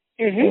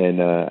 Mm-hmm.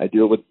 And I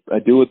do it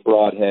with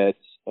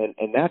broadheads,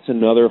 and that's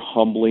another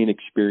humbling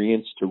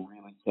experience to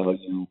really tell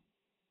you,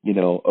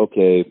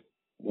 okay,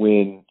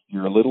 when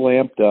you're a little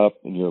amped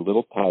up and you're a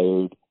little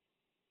tired,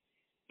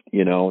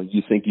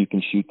 you think you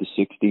can shoot the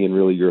 60 and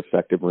really your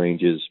effective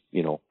range is,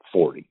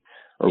 40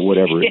 or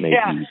whatever it may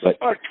be. But,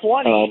 or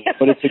 20.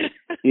 But it's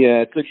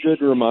a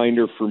good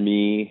reminder for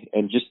me,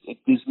 and just it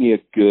gives me a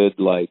good,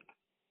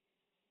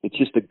 it's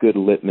just a good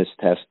litmus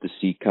test to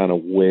see kind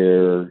of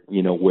where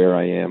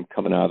I am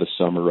coming out of the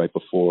summer right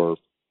before,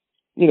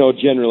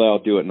 generally I'll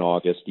do it in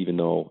August, even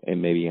though,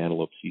 and maybe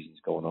antelope season's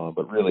going on,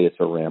 but really it's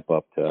a ramp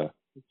up to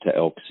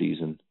elk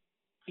season.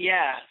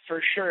 Yeah,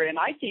 for sure. And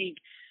I think,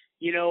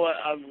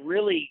 a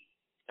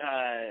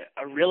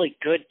really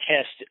good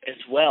test as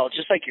well,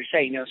 just like you're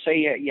saying, say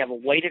you have a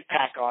weighted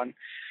pack on,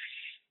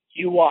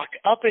 you walk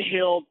up a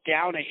hill,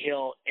 down a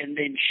hill, and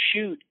then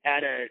shoot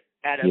at a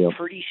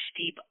pretty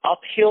steep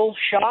uphill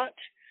shot.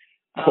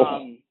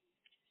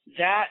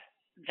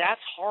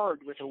 That's hard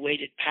with a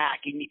weighted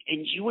pack, and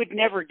you would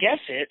never guess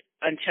it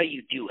until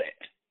you do it.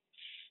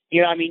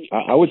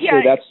 I would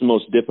say that's the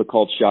most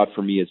difficult shot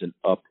for me, is an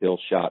uphill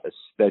shot,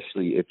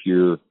 especially if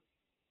you're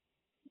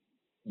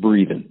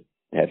breathing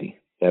heavy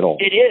at all.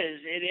 It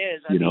is.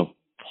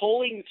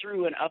 pulling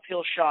through an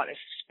uphill shot,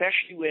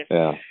 especially with,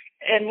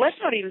 and let's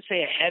not even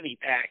say a heavy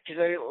pack,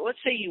 because let's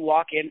say you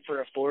walk in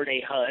for a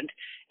 4-day hunt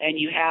and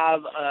you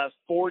have a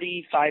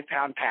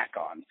 45-pound pack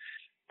on.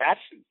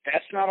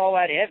 That's not all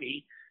that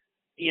heavy,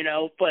 you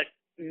know, but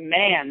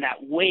man,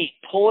 that weight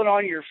pulling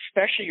on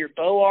especially your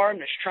bow arm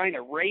that's trying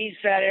to raise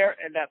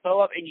that bow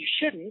up, and you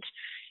shouldn't,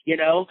 you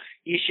know,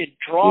 you should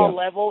draw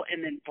level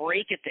and then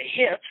break at the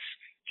hips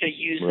to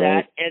use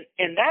that,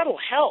 and that'll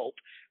help.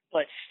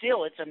 But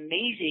still, it's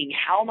amazing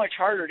how much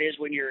harder it is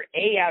when you're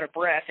A, out of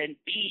breath, and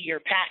B, your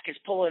pack is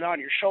pulling on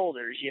your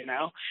shoulders, you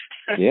know?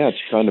 Yeah, it's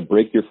trying to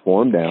break your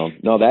form down.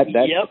 No,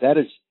 that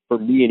is, for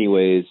me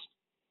anyways,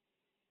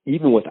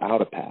 even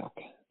without a pack,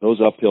 those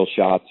uphill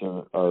shots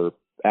are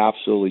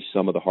absolutely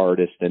some of the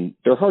hardest, and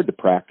they're hard to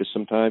practice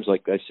sometimes.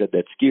 Like I said,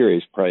 that ski area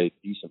is probably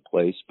a decent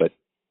place, but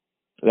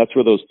that's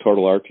where those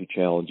total archery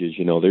challenges,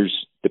 you know,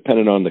 there's,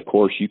 depending on the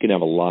course, you can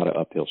have a lot of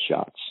uphill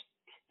shots.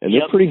 And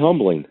they're pretty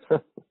humbling.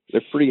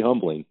 They're pretty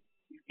humbling.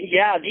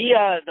 Yeah,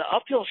 the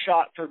uphill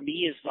shot for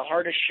me is the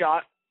hardest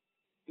shot,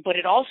 but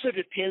it also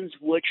depends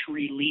which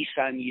release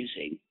I'm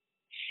using.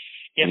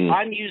 If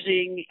I'm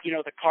using, you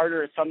know, the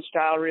Carter or thumb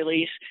style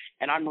release,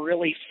 and I'm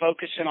really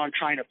focusing on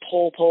trying to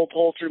pull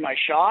through my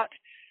shot,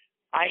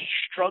 I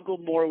struggle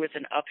more with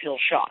an uphill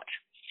shot.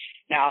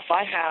 Now, if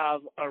I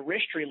have a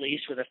wrist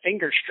release with a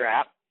finger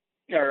strap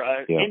or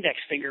an index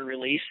finger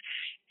release,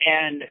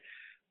 and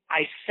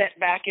I set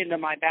back into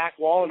my back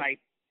wall and I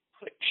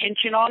put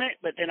tension on it,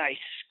 but then I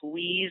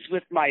squeeze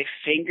with my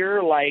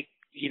finger like,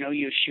 you know,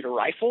 you shoot a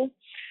rifle,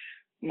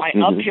 my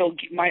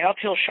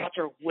uphill shots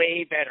are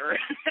way better.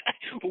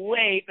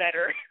 Way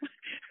better.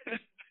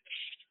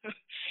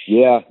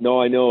 Yeah,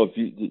 no, I know. If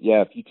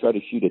you try to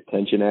shoot a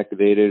tension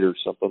activated or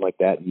something like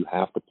that, and you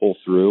have to pull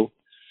through.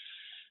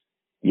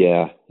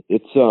 Yeah,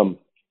 it's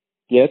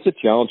a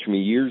challenge for me.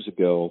 Years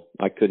ago,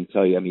 I couldn't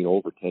tell you. I mean,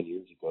 over 10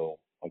 years ago,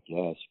 I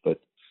guess, but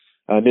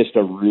I missed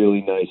a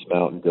really nice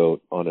mountain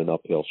goat on an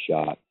uphill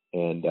shot,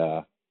 and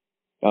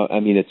I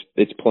mean,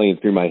 it's playing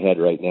through my head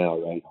right now,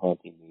 right,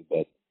 haunting me.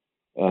 But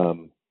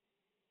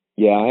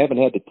I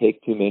haven't had to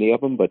take too many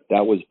of them, but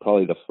that was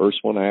probably the first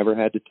one I ever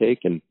had to take,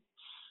 and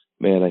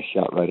man, I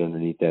shot right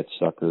underneath that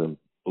sucker and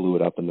blew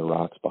it up in the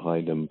rocks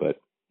behind him.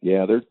 But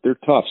yeah, they're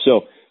tough.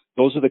 So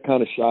those are the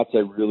kind of shots I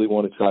really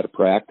want to try to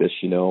practice.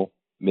 You know,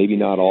 maybe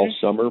not all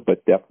summer,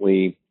 but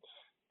definitely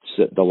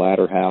the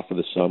latter half of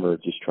the summer,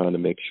 just trying to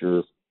make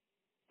sure,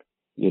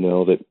 you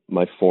know, that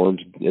my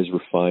form's as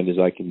refined as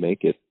I can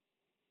make it.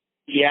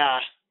 Yeah,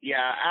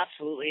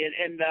 absolutely.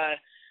 And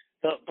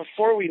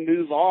before we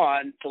move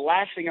on, the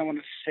last thing I want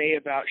to say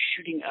about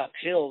shooting up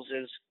hills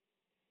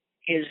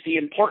is the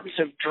importance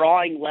of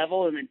drawing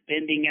level and then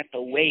bending at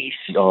the waist.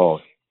 Oh,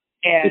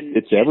 and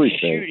it's everything.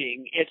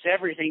 Shooting, it's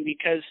everything,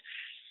 because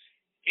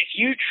if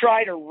you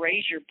try to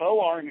raise your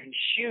bow arm and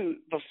shoot,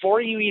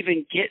 before you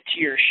even get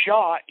to your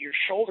shot, your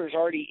shoulder's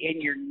already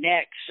in your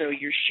neck, so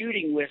you're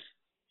shooting with,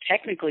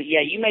 technically,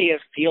 you may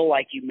feel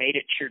like you made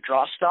it to your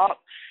draw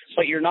stop,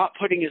 but you're not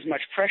putting as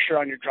much pressure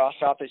on your draw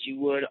stop as you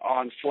would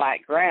on flat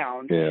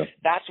ground. Yeah.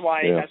 That's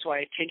why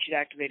tension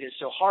activated is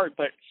so hard.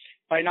 But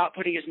by not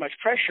putting as much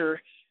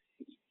pressure,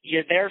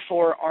 you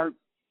therefore aren't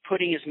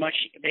putting as much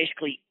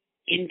basically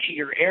into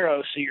your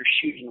arrow, so you're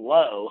shooting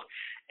low.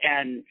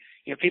 And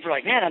you know, people are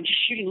like, man, I'm just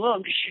shooting low,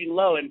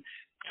 and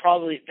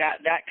probably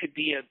that could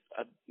be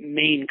a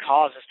main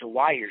cause as to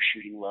why you're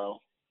shooting low.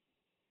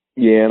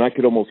 Yeah, and I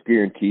could almost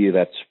guarantee you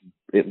that's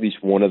at least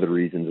one of the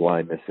reasons why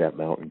I missed that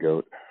mountain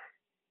goat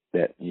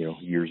that, you know,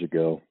 years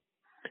ago.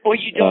 Well,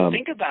 you don't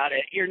think about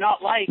it. You're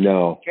not like,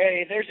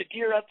 okay, there's a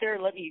deer up there.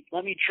 Let me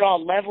draw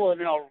level and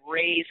then I'll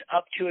raise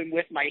up to him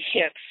with my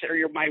hips or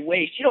my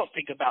waist. You don't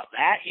think about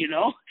that, you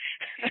know?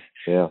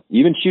 Yeah.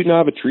 Even shooting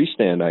out of a tree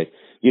stand,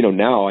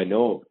 now I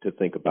know to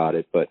think about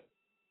it, but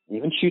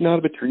even shooting out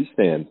of a tree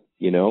stand,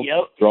 you know,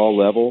 draw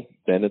level,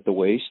 bend at the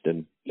waist,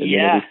 and then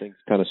everything's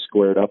kind of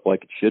squared up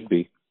like it should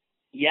be.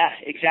 Yeah,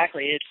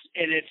 exactly.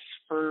 It's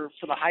for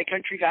the high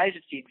country guys,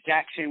 it's the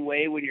exact same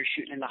way when you're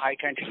shooting in the high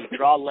country. You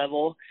draw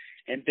level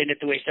and bend at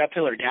the waist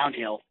uphill or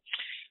downhill.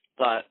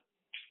 But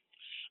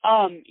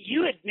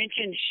you had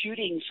mentioned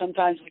shooting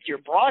sometimes with your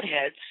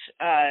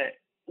broadheads.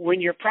 When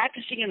you're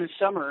practicing in the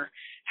summer,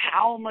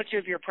 how much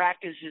of your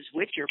practice is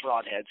with your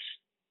broadheads?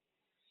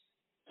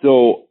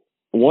 So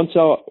once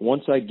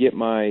I get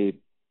my,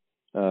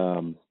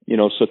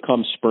 so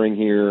come spring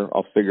here,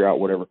 I'll figure out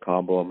whatever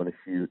combo I'm going to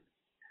shoot.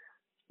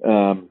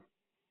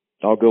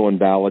 I'll go and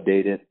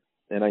validate it,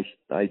 and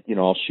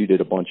I'll shoot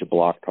at a bunch of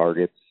block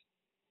targets,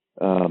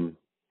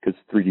 because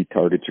 3D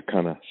targets are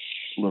kind of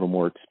a little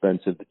more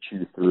expensive to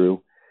chew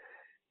through.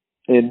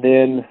 And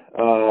then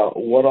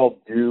what I'll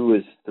do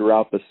is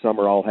throughout the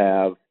summer I'll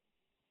have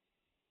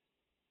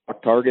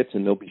block targets,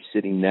 and they'll be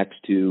sitting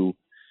next to,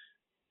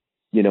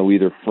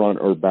 either front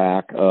or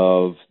back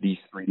of these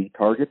 3D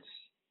targets.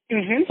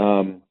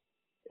 Mm-hmm.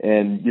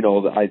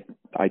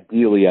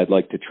 Ideally I'd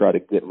like to try to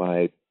get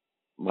my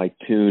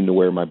tune to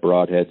where my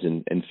broadheads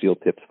and field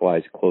tips fly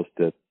as close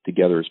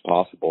together as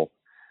possible.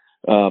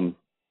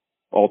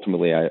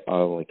 ultimately I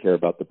only care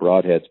about the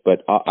broadheads,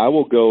 but I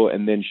will go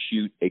and then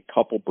shoot a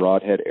couple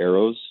broadhead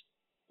arrows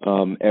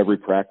every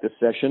practice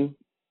session,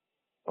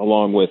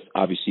 along with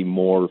obviously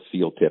more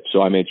field tips.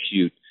 So I may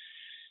shoot,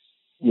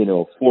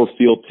 4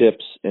 field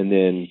tips and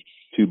then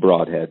 2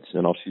 broadheads,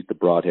 and I'll shoot the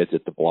broadheads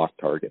at the block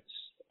targets.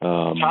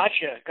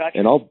 Gotcha.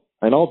 And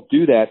I'll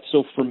do that.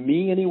 So for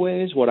me,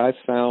 anyways, what I've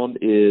found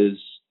is,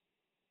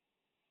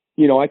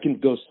 I can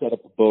go set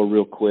up a bow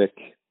real quick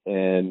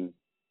and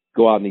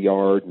go out in the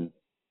yard and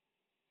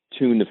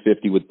tune the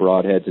 50 with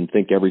broadheads and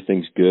think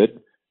everything's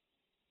good.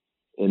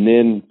 And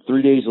then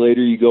 3 days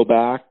later, you go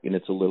back and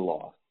it's a little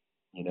off,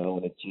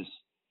 and it's just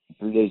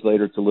 3 days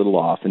later, it's a little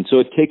off. And so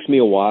it takes me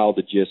a while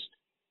to just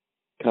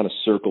kind of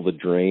circle the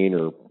drain,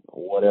 or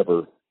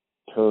whatever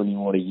term you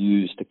want to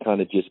use, to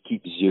kind of just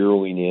keep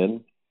zeroing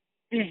in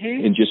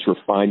and just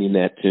refining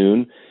that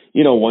tune.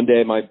 One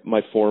day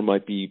my form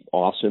might be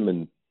awesome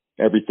and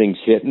everything's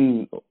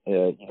hitting,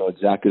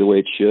 exactly the way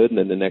it should. And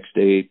then the next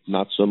day,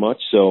 not so much.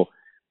 So,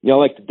 I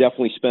like to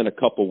definitely spend a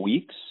couple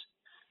weeks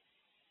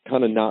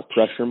kind of not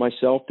pressure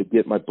myself to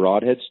get my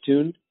broadheads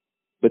tuned.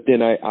 But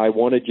then I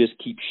want to just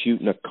keep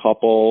shooting a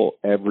couple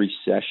every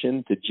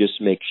session to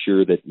just make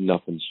sure that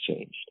nothing's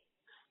changed.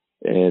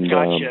 And,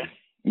 gotcha.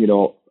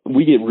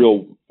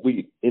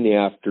 we in the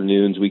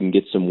afternoons, we can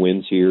get some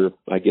wins here.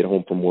 I get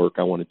home from work.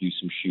 I want to do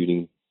some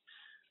shooting.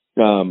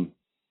 And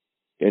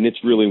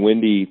it's really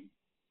windy.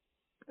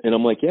 And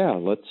I'm like, yeah,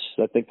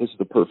 I think this is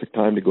the perfect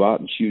time to go out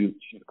and shoot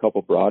a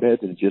couple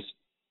broadheads and just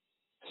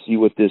see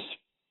what the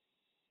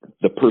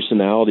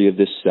personality of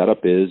this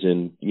setup is,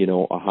 and,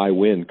 a high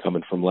wind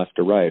coming from left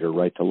to right or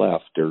right to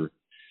left, or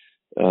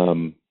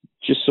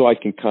just so I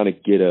can kind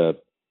of get a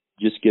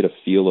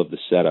feel of the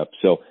setup.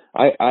 So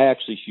I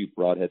actually shoot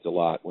broadheads a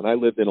lot. When I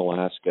lived in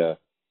Alaska,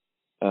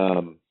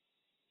 I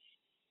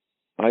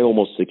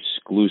almost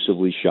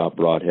exclusively shot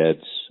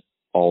broadheads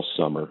all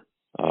summer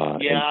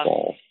and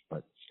fall.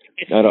 But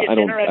I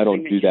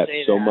don't do that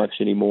so much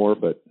anymore,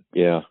 but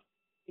yeah.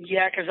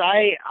 Yeah, because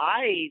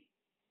I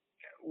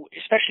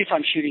especially if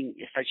I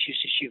choose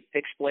to shoot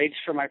fixed blades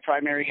for my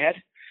primary head,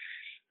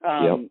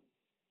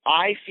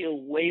 I feel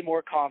way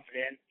more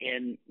confident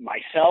in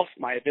myself,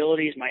 my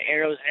abilities, my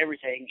arrows,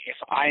 everything if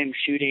I am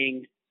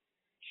shooting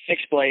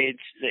fixed blades,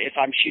 if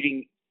I'm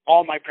shooting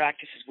all my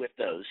practices with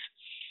those.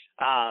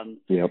 I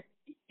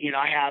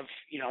have,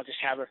 I'll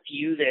just have a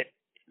few that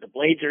the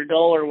blades are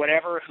dull or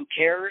whatever, who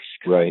cares?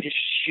 Right. I'm just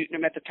shooting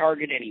them at the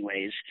target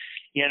anyways,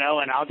 and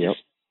I'll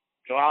just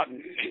go out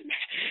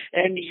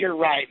and you're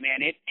right,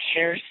 man. It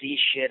tears the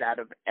shit out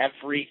of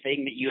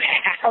everything that you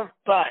have,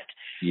 but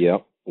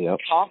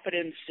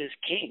confidence is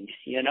king,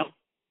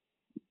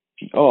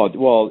 Oh,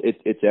 well,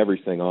 it's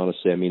everything,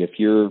 honestly. I mean,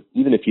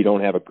 even if you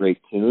don't have a great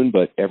tune,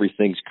 but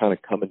everything's kind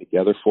of coming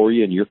together for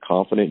you and you're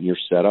confident in your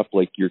setup,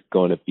 like, you're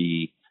going to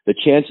be, the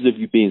chances of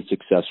you being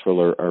successful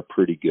are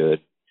pretty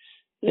good.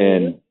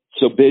 And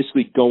so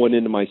basically going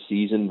into my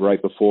season, I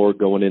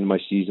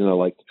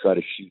like to try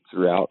to shoot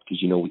throughout because,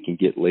 we can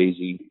get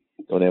lazy,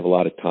 don't have a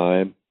lot of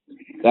time.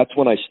 That's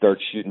when I start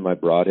shooting my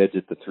broadheads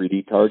at the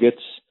 3D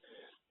targets.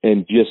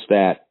 And just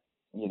that,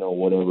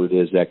 whatever it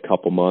is, that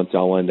couple months,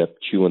 I'll end up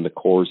chewing the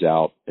cores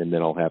out and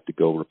then I'll have to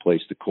go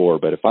replace the core.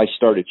 But if I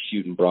started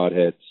shooting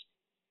broadheads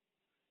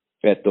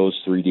at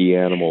those 3D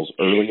animals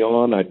early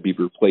on, I'd be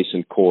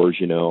replacing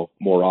cores,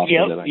 more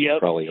often than I could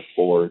probably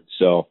afford.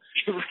 So,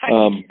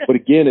 but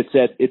again, it's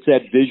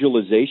that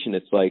visualization.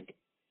 It's like,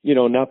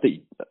 not that,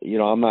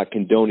 I'm not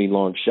condoning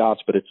long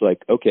shots, but it's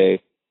like,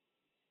 okay,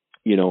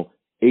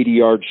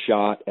 80-yard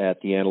shot at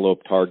the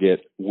antelope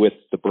target with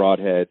the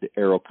broadhead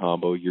arrow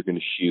combo you're going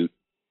to shoot.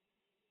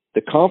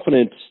 The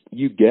confidence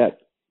you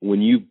get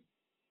when you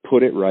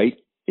put it right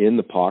in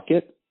the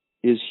pocket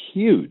is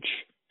huge.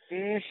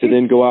 To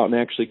then go out and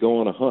actually go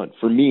on a hunt,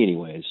 for me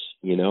anyways,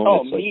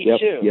 Oh, it's me like,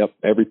 too. Yep,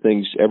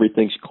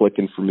 everything's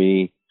clicking for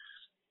me,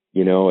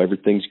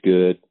 everything's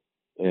good.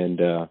 And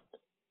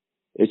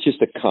it's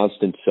just a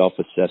constant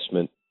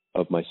self-assessment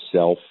of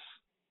myself.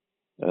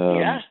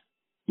 Because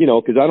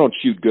I don't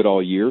shoot good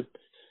all year.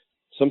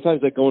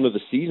 Sometimes I go into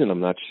the season, I'm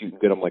not shooting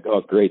good. I'm like,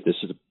 oh, great, this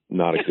is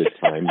not a good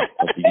time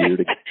of the year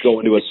to go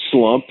into a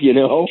slump,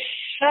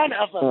 Son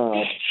of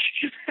a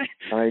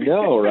I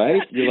know,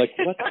 right? You're like,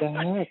 what the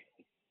heck?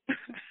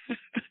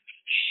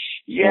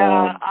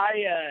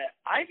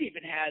 I've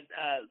even had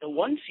the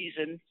one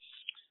season,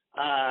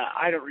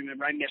 I don't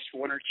remember, I missed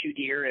 1 or 2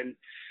 deer,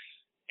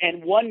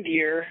 and one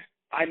deer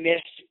I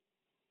missed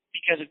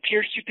because of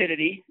pure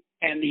stupidity,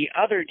 and the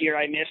other deer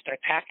I missed, I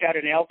packed out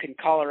an elk in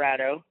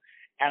Colorado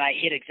and I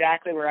hit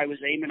exactly where I was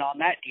aiming on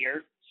that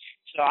deer.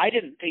 So I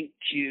didn't think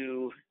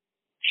to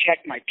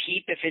check my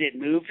peep if it had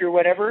moved or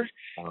whatever.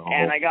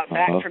 And I got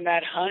back from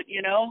that hunt,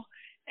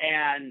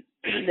 and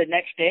the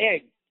next day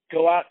I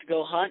go out to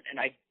go hunt and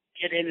I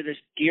get into this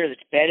deer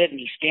that's bedded and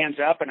he stands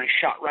up and I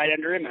shot right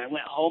under him and I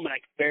went home and I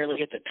could barely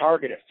hit the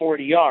target at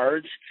 40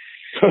 yards.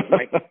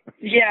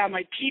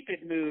 My peep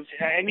had moved.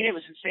 I mean, it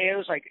was insane. It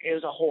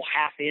was a whole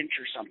half inch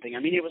or something. I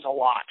mean, it was a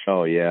lot.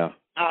 Oh yeah.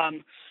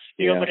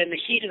 You know, but in the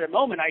heat of the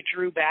moment, I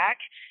drew back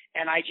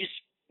and I just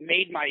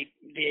made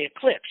the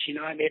eclipse. You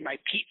know, I made my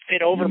peat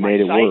fit over my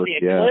sight, the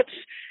eclipse,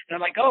 and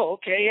I'm like, oh,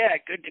 okay, yeah,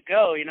 good to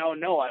go. You know,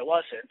 no, I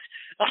wasn't.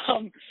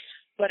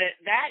 But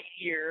that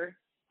year,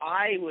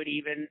 I would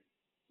even,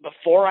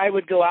 before I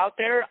would go out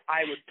there,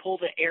 I would pull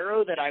the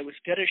arrow that I was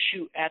going to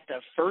shoot at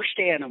the first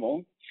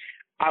animal.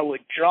 I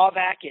would draw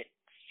back at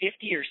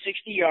 50 or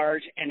 60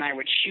 yards, and I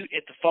would shoot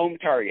at the foam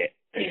target.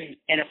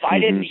 And if I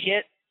didn't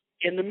hit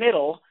in the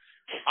middle,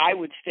 I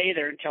would stay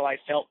there until I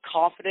felt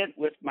confident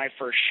with my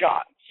first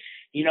shot.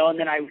 You know, and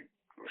then I would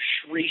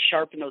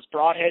resharpen those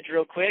broadheads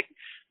real quick,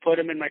 put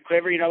them in my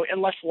quiver, you know,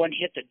 unless one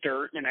hit the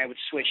dirt, and I would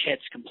switch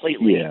heads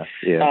completely.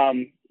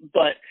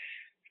 But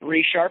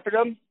resharpen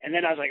them, and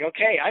then I was like,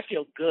 okay, I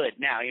feel good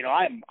now. You know,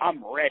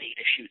 I'm ready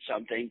to shoot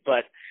something.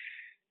 But,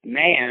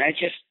 man, I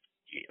just,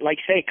 like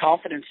say,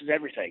 confidence is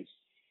everything.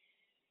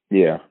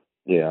 Yeah.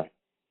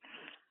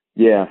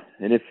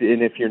 And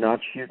if you're not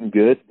shooting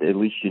good, at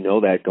least you know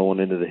that going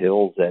into the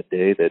hills that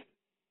day that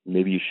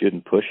maybe you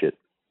shouldn't push it,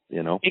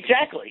 you know?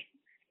 Exactly.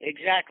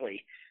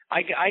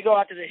 I go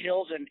out to the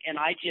hills and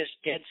I just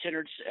dead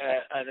centered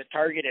the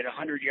target at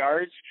 100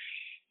 yards,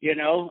 you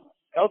know,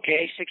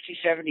 okay, 60,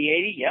 70,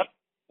 80, yep,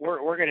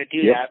 we're going to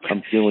do that.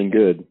 I'm feeling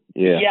good.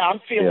 Yeah, I'm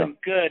feeling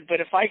good. But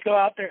if I go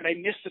out there and I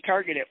miss the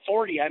target at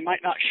 40, I might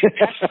not shoot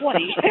past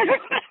 20.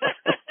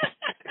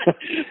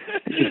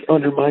 Just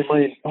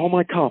undermine all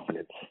my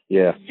confidence.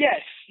 Yeah.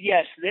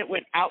 Yes, it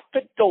went out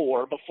the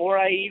door before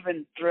I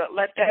even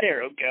let that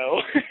arrow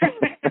go.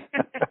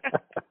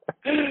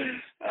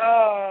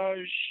 Oh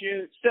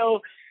shoot!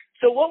 So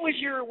what was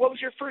your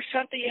first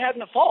hunt that you had in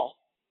the fall?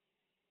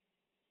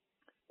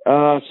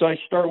 So I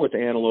started with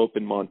antelope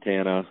in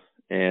Montana,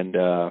 and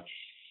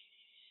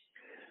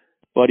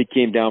buddy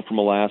came down from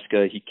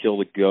Alaska. He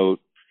killed a goat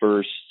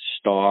first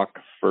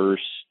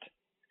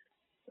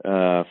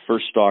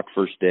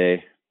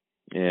day.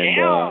 And,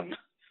 damn!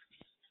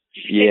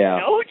 Did you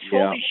get goats?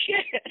 Holy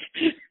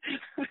shit!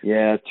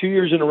 Yeah, 2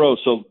 years in a row.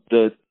 So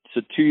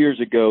 2 years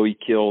ago he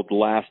killed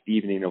last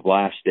evening of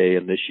last day,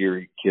 and this year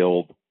he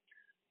killed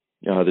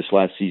this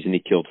last season he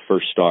killed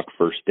first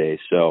day.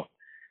 So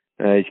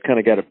he's kind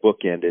of got it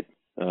bookended.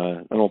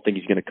 I don't think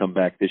he's going to come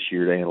back this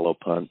year to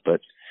antelope hunt,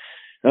 but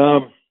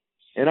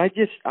and I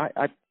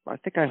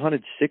think I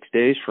hunted 6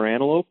 days for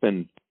antelope,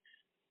 and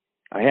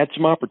I had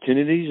some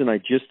opportunities, and I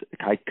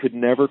could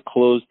never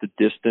close the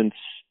distance.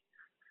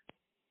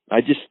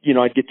 I'd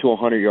get to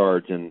 100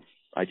 yards, and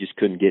I just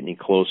couldn't get any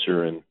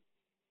closer. And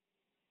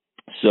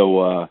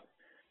so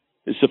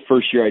this is the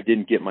first year I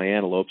didn't get my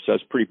antelope, so I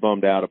was pretty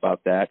bummed out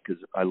about that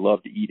because I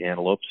love to eat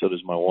antelope. So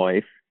does my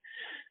wife.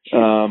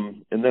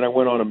 And then I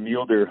went on a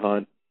mule deer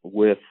hunt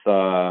with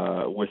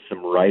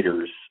some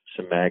writers,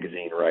 some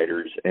magazine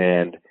writers,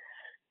 and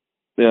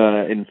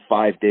in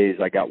 5 days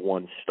I got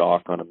one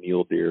stalk on a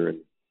mule deer, and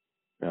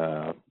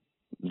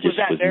just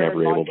was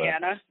never able to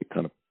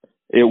kind of.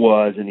 It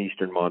was in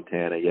eastern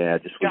Montana, yeah.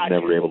 Just was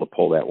never able to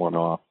pull that one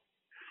off.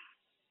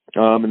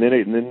 And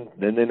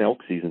then elk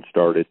season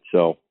started.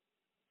 So,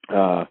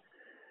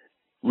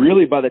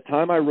 really, by the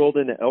time I rolled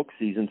into elk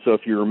season, so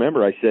if you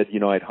remember, I said,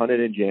 I'd hunted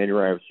in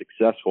January, I was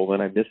successful, then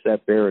I missed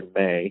that bear in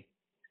May,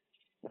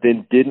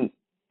 then didn't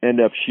end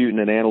up shooting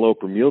an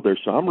antelope or mule deer.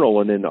 So I'm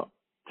rolling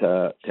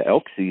into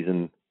elk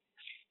season,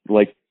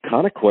 like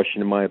kind of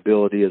questioning my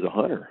ability as a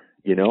hunter.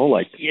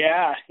 I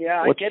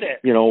get it.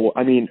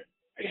 I mean,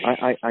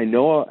 I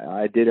know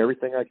I did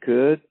everything I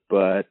could,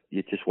 but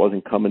it just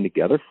wasn't coming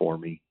together for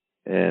me.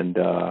 And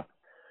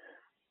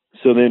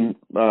so then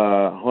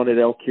hunted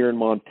elk here in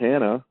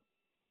Montana,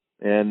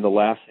 and the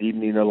last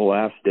evening of the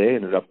last day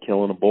ended up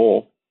killing a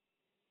bull.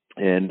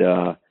 And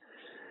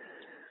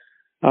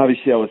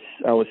obviously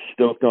I was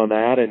stoked on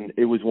that, and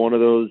it was one of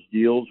those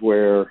deals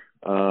where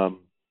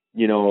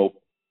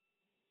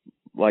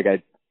like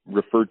I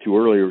referred to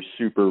earlier, it was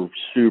super,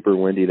 super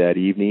windy that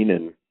evening,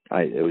 and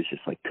it was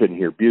just like couldn't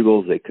hear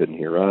bugles, they couldn't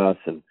hear us,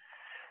 and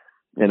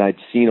I'd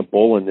seen a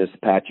bull in this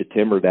patch of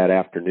timber that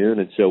afternoon,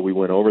 and so we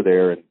went over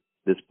there, and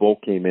this bull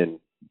came in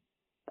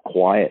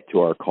quiet to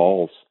our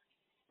calls,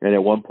 and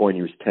at one point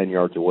he was 10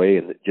 yards away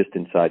and just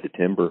inside the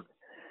timber.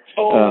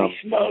 Holy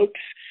smokes!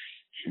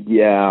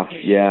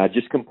 Yeah,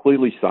 just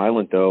completely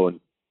silent though, and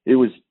it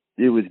was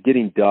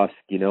getting dusk,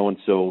 and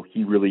so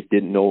he really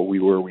didn't know what we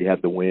were. We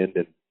had the wind,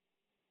 and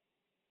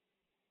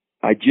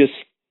I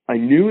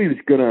knew he was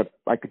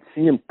I could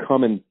see him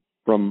coming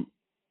from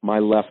my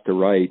left to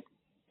right,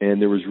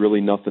 and there was really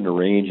nothing to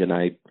range. And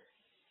I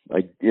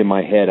in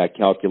my head, I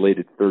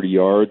calculated 30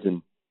 yards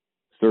and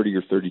 30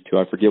 or 32.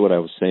 I forget what I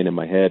was saying in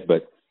my head,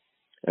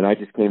 and I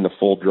just came to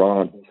full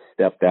draw, and he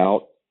stepped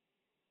out,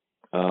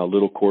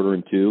 little 1/4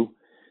 and 2,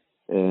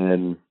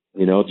 and,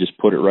 just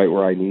put it right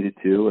where I needed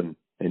to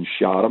and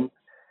shot him.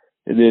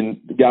 And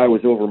then the guy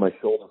was over my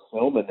shoulder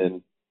filming,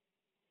 and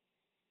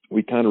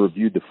we kind of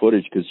reviewed the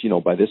footage because,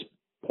 by this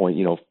point,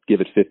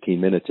 give it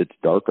 15 minutes, it's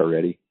dark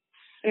already.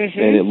 Mm-hmm.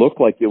 And it looked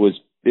like it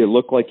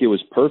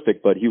was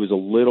perfect, but he was a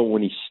little,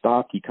 when he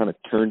stopped, he kind of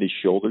turned his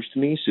shoulders to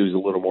me. So he was a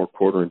little more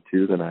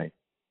 1/4 than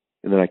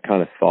I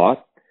kind of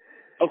thought.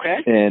 Okay.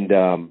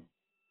 And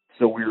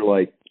so we were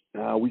like,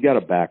 we got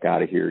to back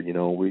out of here. You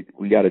know,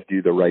 we got to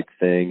do the right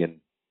thing.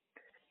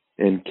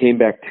 And came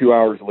back 2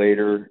 hours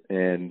later,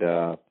 and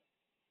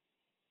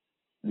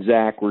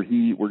Zach, where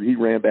he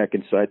ran back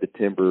inside the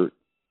timber,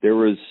 there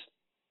was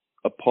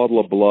a puddle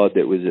of blood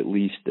that was at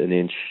least an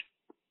inch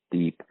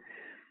deep.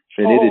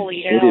 And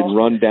it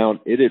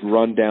had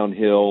run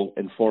downhill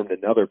and formed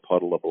another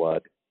puddle of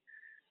blood.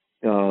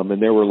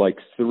 And there were like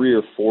 3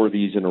 or 4 of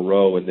these in a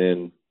row, and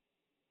then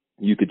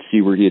you could see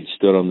where he had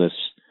stood on this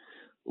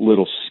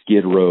little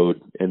skid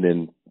road and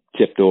then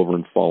tipped over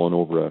and fallen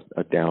over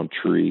a downed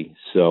tree.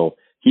 So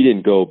he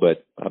didn't go,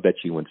 but I bet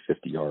you he went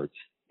 50 yards,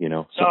 you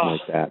know, something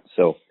like that.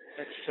 So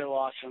that's so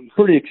awesome.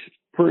 Pretty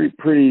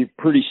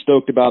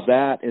stoked about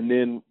that. And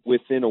then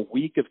within a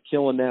week of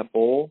killing that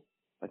bull,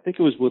 I think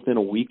it was within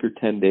a week or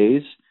 10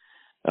 days,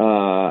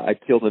 I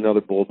killed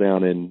another bull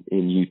down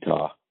in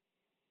Utah.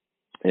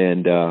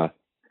 And,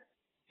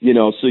 you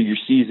know, so your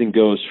season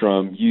goes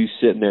from you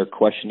sitting there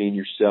questioning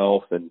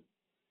yourself and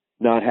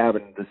not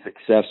having the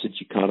success that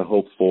you kind of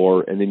hope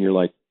for. And then you're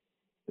like,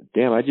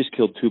 damn, I just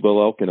killed 2 bull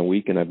elk in a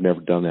week and I've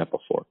never done that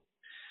before.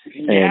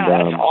 Yeah,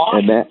 that's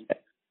awesome.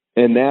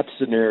 And that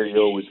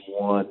scenario was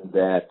one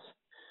that,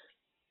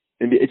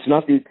 and it's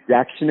not the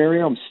exact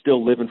scenario. I'm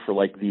still living for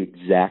like the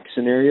exact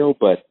scenario,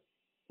 but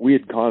we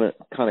had kind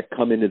of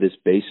come into this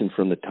basin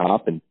from the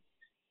top, and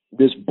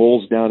this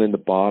bull's down in the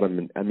bottom.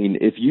 And I mean,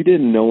 if you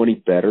didn't know any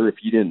better, if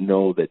you didn't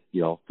know that,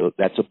 you know,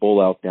 that's a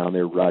bull out down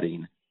there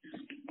rutting,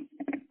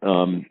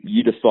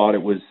 you'd have thought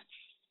it was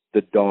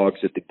the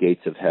dogs at the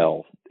gates of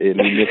hell. I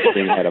mean, this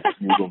thing had a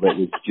bugle that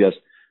was just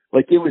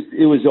like, it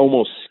was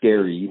almost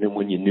scary. Even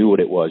when you knew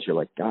what it was, you're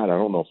like, God, I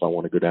don't know if I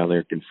want to go down there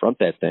and confront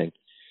that thing.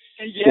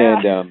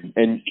 Yeah.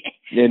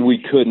 And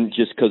we couldn't,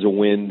 just because of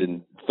wind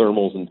and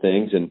thermals and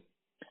things. And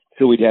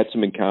so we'd had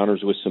some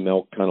encounters with some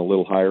elk kind of a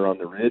little higher on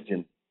the ridge.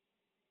 And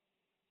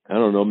I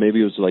don't know,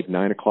 maybe it was like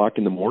 9 o'clock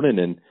in the morning,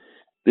 and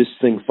this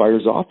thing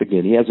fires off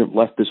again. He hasn't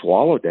left this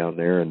wallow down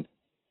there. And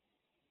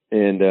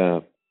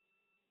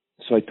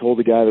so I told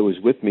the guy that was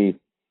with me,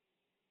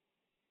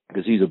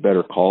 because he's a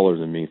better caller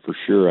than me for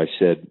sure. I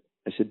said,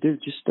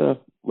 dude, just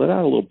let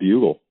out a little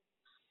bugle.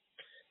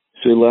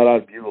 So he let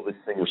out a bugle. This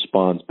thing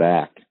responds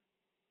back.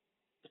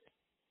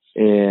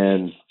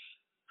 And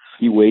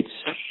he waits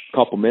a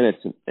couple minutes,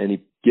 and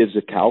he gives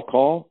a cow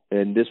call,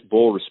 and this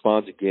bull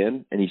responds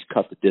again, and he's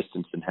cut the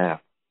distance in half.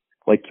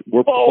 Like,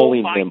 we're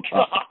pulling him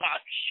up.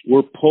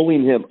 We're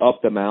pulling him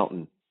up the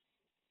mountain.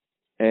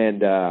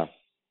 And,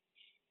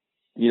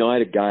 you know, I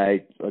had a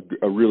guy,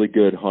 a really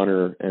good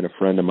hunter and a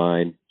friend of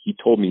mine. He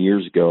told me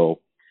years ago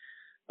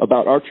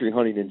about archery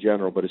hunting in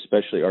general, but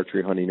especially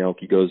archery hunting elk.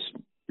 He goes,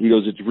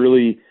 it's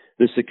really,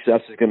 the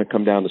success is going to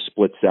come down to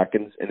split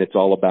seconds, and it's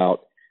all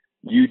about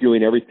you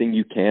doing everything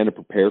you can to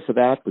prepare for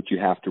that, but you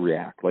have to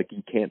react. Like,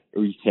 you can't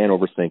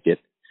overthink it.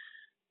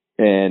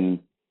 And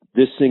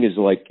this thing is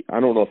like, I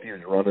don't know if he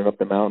was running up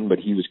the mountain, but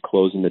he was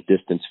closing the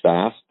distance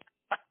fast.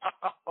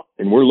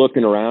 And we're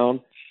looking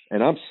around,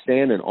 and I'm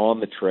standing on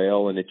the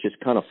trail, and it just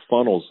kind of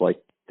funnels,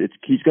 like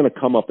he's going to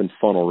come up and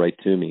funnel right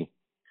to me.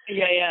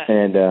 Yeah.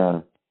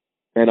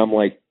 And I'm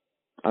like,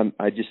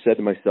 I just said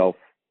to myself,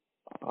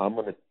 I'm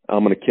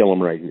gonna kill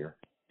him right here.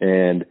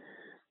 And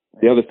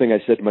the other thing I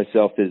said to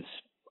myself is,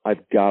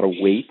 I've got to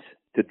wait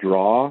to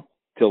draw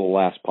till the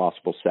last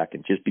possible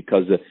second, just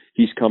because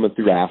he's coming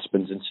through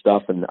aspens and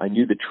stuff, and I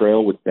knew the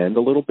trail would bend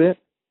a little bit,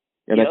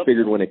 and I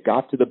figured when he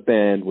got to the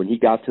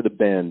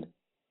bend,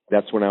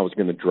 that's when I was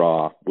going to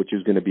draw, which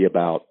is going to be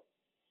about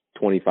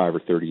 25 or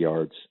 30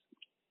 yards.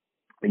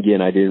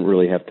 Again, I didn't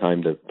really have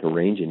time to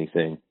range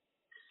anything.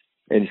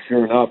 And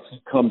sure enough,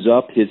 he comes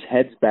up, his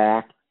head's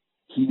back,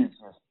 he's,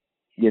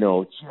 you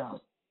know,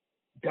 just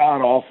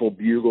god-awful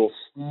bugle,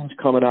 steam's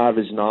coming out of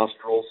his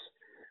nostrils,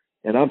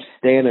 and I'm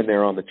standing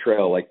there on the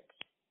trail like,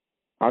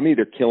 I'm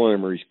either killing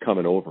him or he's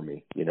coming over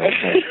me, you know,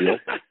 kind of deal.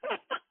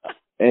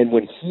 And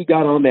when he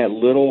got on that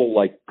little,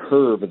 like,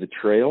 curve of the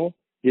trail,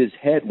 his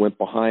head went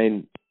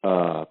behind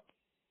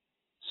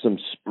some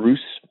spruce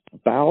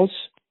boughs,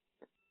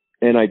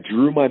 and I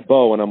drew my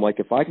bow, and I'm like,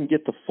 if I can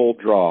get the full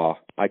draw,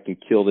 I can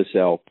kill this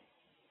elk.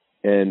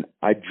 And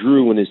I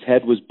drew when his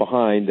head was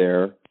behind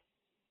there,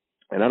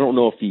 and I don't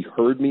know if he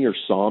heard me or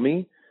saw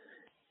me,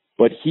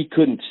 but he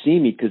couldn't see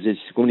me because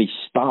when he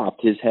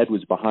stopped, his head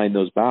was behind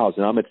those boughs,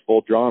 and I'm at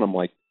full draw, and I'm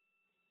like,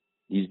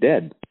 he's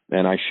dead.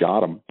 And I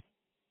shot him.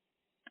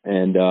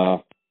 And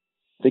I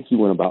think he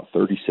went about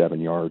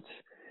 37 yards.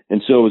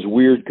 And so it was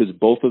weird because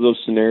both of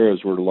those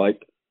scenarios were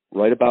like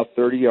right about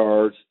 30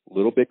 yards, a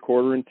little bit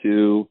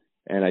 1/4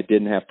 and I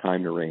didn't have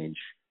time to range.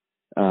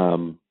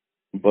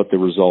 But the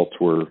results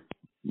were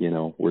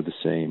the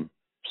same.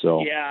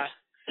 So yeah,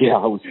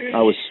 I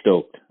was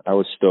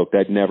stoked.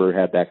 I'd never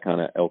had that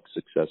kind of elk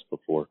success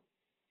before.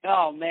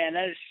 Oh man,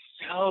 that is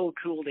so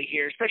cool to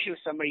hear, especially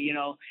with somebody, you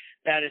know,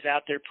 that is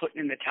out there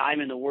putting in the time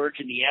and the work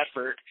and the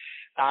effort.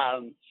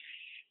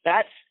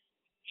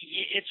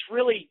 It's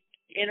really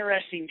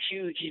interesting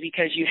too,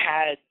 because you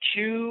had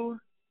 2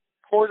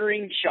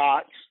 quartering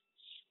shots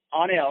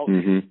on elk,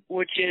 mm-hmm.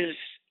 which is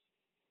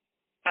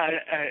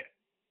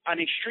an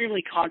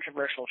extremely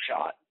controversial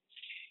shot.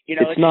 You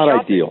know, it's not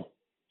ideal.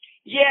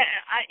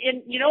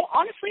 And you know,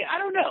 honestly, I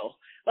don't know.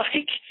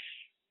 Like,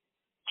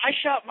 I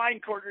shot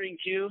mine quartering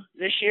too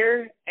this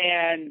year,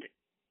 and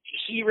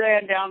he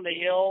ran down the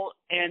hill,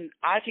 and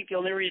I think the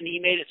only reason he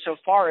made it so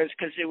far is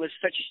because it was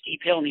such a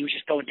steep hill, and he was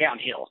just going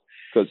downhill.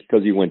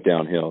 Because he went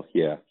downhill,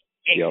 yeah.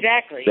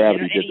 Exactly. Yep.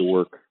 Gravity did the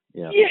work.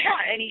 Yeah,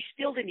 and he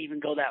still didn't even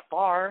go that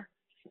far.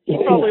 He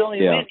probably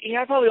only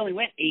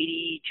went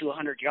 80 to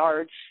 100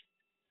 yards,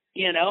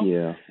 you know?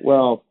 Yeah.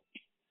 Well,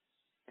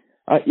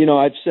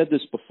 I've said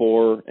this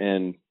before,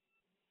 and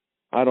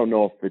I don't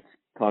know if it's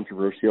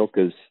controversial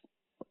because,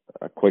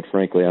 quite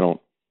frankly, I don't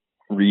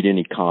read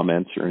any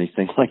comments or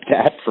anything like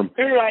that from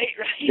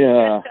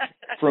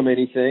from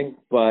anything.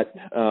 But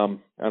I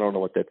don't know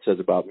what that says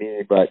about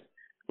me.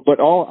 But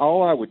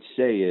all I would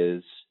say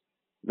is,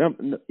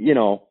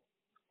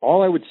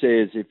 all I would say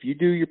is if you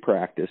do your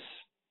practice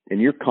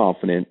and you're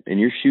confident and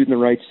you're shooting the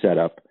right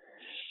setup,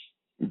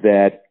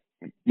 that,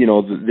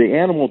 the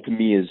animal to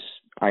me is,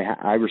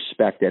 I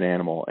respect that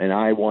animal, and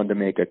I wanted to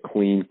make a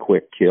clean,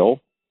 quick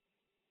kill.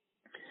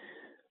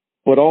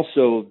 But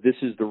also, this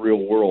is the real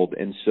world,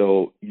 and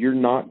so you're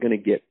not going to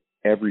get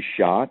every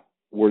shot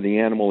where the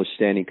animal is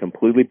standing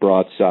completely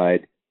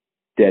broadside,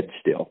 dead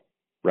still,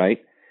 right?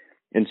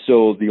 And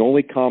so the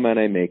only comment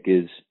I make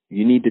is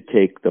you need to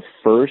take the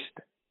first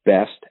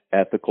best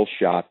ethical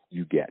shot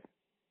you get.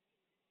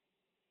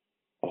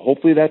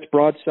 Hopefully that's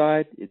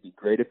broadside. It'd be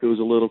great if it was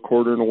a little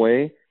quartering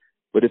away,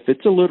 but if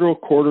it's a literal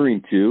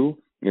quartering too,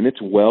 and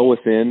it's well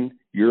within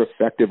your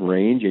effective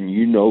range, and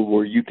you know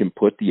where you can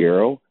put the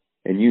arrow,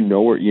 and you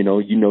know where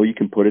you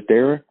can put it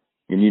there,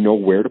 and you know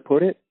where to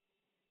put it,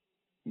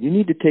 you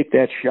need to take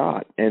that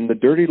shot. And the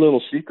dirty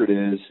little secret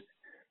is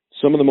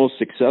some of the most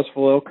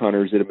successful elk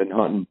hunters that have been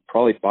hunting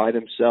probably by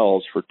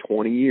themselves for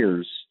 20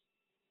 years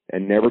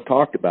and never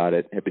talked about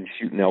it have been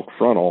shooting elk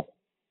frontal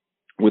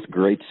with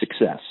great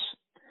success,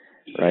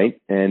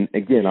 right? And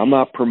again, I'm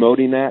not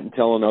promoting that and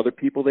telling other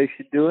people they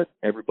should do it.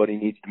 Everybody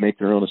needs to make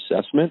their own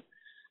assessment.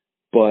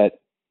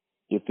 But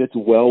if it's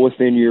well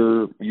within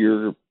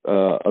your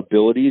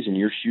abilities and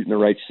you're shooting the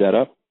right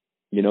setup,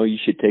 you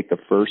should take the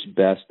first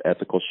best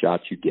ethical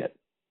shot you get.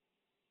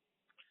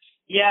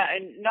 Yeah,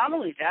 and not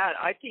only that,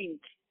 I think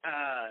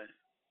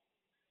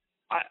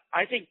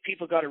I think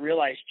people got to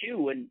realize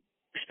too,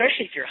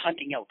 especially if you're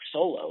hunting elk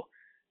solo,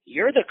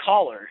 you're the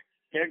caller.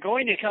 They're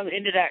going to come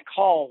into that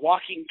call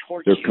walking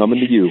towards you. They're coming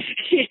to you.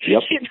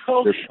 Yep.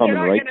 They're coming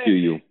right to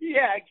you.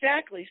 Yeah,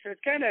 exactly. So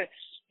it's kind of,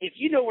 if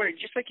you know where,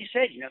 just like you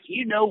said, if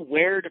you know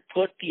where to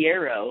put the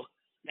arrow,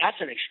 that's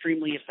an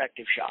extremely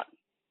effective shot.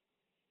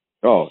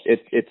 Oh,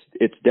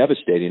 it's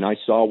devastating. I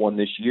saw one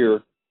this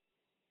year.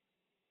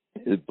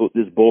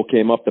 This bull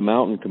came up the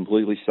mountain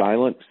completely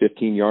silent,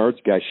 15 yards.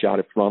 Guy shot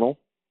it frontal.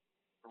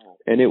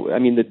 And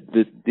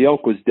the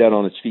elk was dead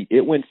on its feet.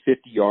 It went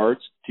 50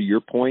 yards, to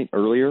your point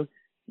earlier.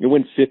 It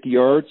went 50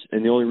 yards,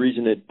 and the only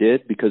reason it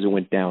did, because it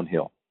went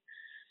downhill.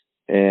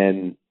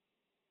 And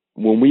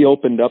when we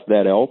opened up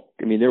that elk,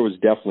 there was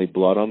definitely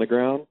blood on the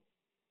ground.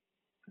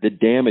 The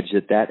damage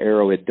that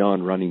arrow had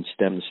done running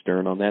stem to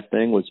stern on that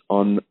thing was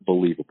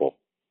unbelievable.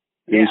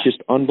 It was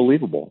just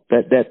unbelievable.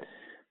 That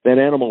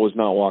animal was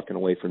not walking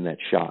away from that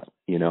shot,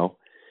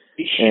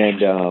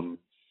 And,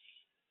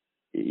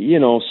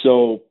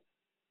 so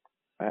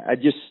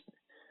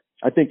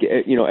I think,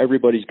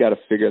 everybody's got to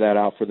figure that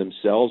out for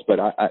themselves. But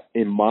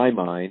in my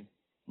mind,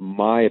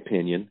 my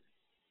opinion,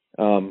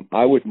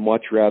 I would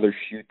much rather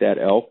shoot that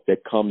elk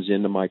that comes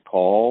into my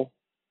call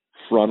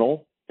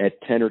frontal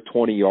at 10 or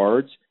 20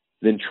 yards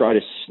than try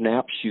to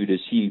snap shoot as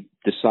he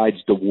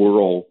decides to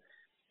whirl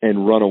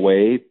and run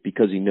away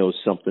because he knows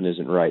something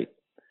isn't right.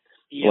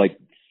 Yeah. Like,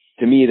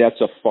 to me, that's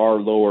a far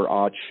lower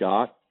odd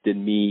shot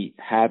than me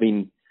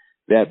having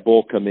that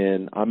bull come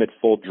in. I'm at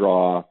full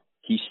draw.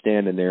 He's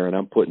standing there, and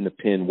I'm putting the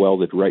pin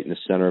welded right in the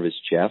center of his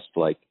chest.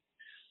 Like,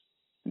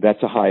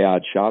 that's a high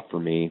odd shot for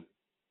me.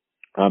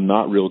 I'm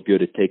not real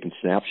good at taking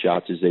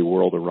snapshots as they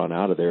whirl to run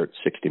out of there at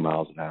 60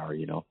 miles an hour,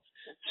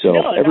 So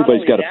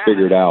everybody's got to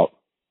figure it out.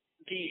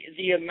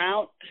 The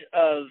amount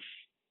of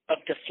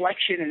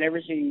deflection and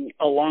everything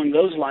along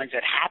those lines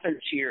that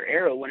happens to your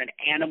arrow when an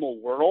animal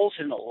whirls,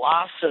 and the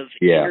loss of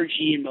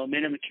energy and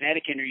momentum and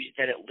kinetic energy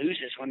that it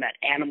loses when that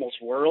animal's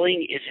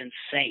whirling is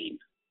insane.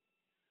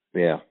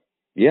 Yeah.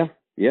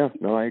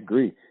 No, I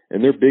agree.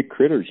 And they're big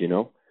critters,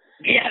 Yeah,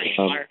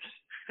 they are.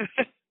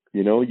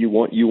 You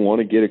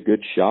want to get a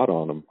good shot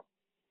on them.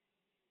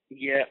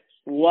 Yeah,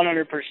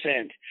 100%.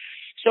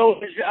 So,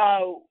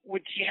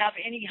 would you have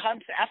any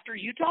hunts after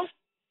Utah?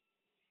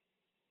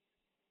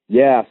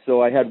 Yeah,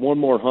 so I had one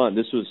more hunt.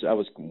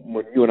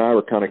 When you and I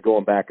were kind of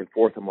going back and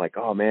forth. I'm like,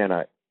 oh man,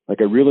 I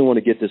really want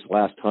to get this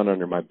last hunt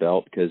under my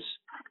belt because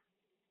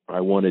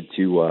I wanted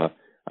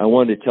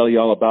to tell you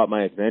all about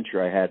my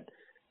adventure. I had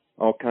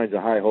all kinds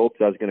of high hopes.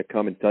 I was going to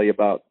come and tell you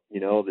about,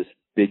 this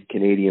big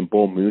Canadian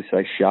bull moose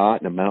I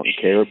shot and a mountain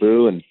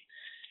caribou and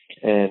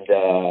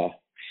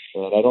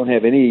And I don't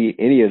have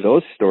any of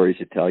those stories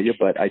to tell you,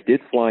 but I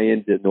did fly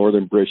into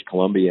northern British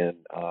Columbia and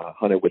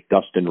hunted with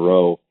Dustin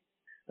Rowe,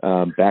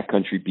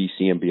 backcountry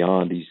BC and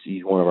beyond.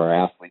 He's one of our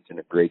athletes and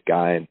a great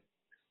guy, and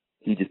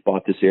he just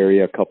bought this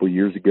area a couple of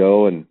years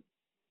ago. And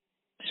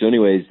so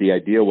anyways, the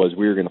idea was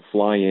we were going to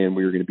fly in,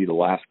 we were going to be the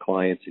last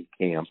clients in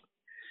camp,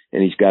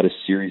 and he's got a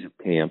series of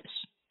camps.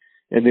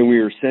 And then we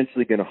were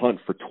essentially going to hunt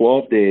for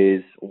 12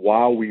 days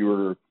while we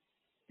were,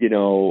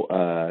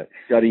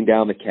 shutting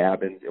down the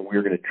cabins, and we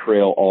were going to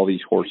trail all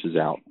these horses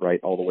out,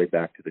 right, all the way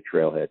back to the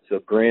trailhead. So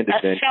grand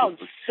adventure. That sounds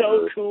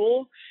so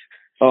cool.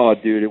 Oh,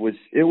 dude, it was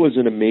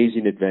an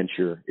amazing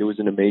adventure. It was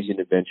an amazing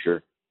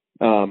adventure.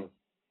 Kind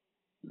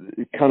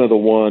of the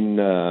one,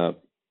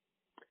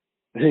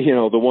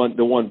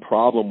 the one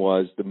problem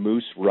was the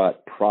moose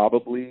rut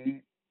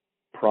probably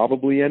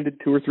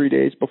ended 2 or 3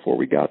 days before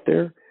we got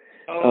there.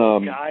 Oh,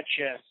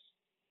 gotcha.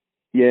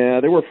 Yeah,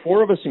 there were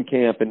 4 of us in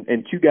camp,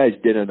 and 2 guys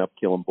did end up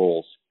killing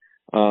bulls.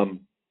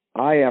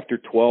 I, after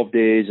 12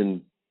 days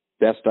and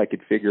best I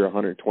could figure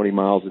 120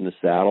 miles in the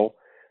saddle,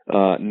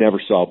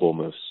 never saw a bull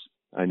moose.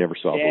 I never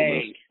saw a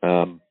bull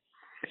moose.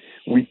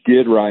 We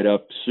did ride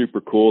up super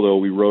cool, though.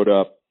 We rode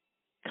up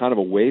kind of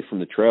away from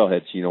the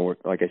trailheads.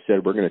 Like I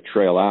said, we're going to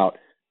trail out.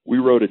 We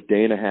rode a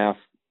day and a half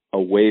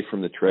away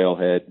from the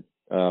trailhead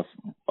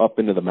up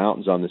into the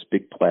mountains on this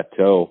big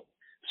plateau.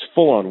 It's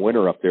full on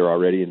winter up there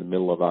already in the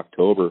middle of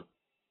October.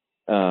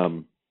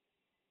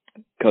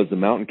 Because the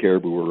mountain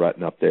caribou were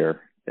rutting up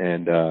there,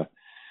 and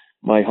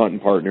my hunting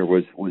partner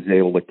was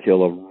able to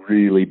kill a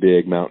really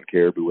big mountain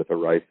caribou with a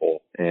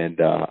rifle, and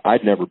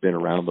I'd never been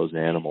around those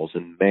animals,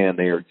 and man,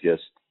 they're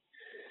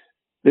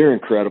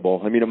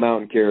incredible. I mean, a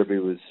mountain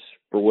caribou was,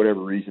 for whatever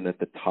reason, at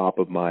the top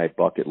of my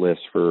bucket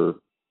list for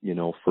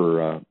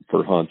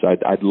hunts.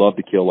 I'd love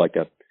to kill like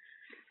a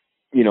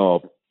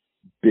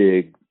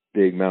big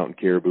mountain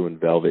caribou in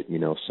velvet,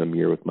 some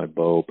year with my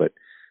bow, but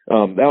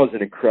that was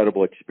an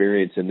incredible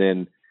experience. And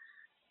then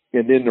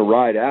to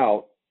ride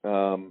out,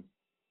 I'm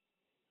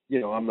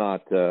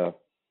not,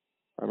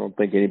 I don't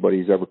think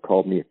anybody's ever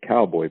called me a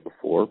cowboy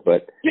before,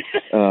 but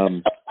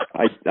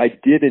I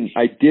did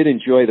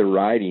enjoy the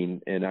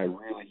riding, and I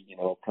really,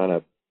 kind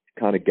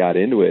of got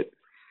into it.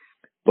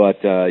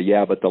 But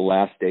the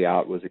last day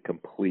out was a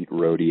complete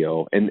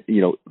rodeo. And,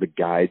 the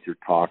guides are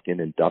talking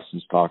and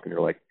Dustin's talking.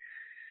 They're like,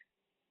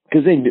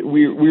 because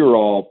we were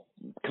all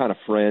kind of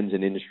friends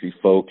and industry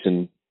folks,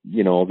 and,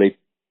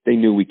 they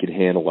knew we could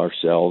handle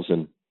ourselves.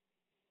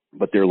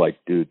 But they're like,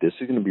 dude, this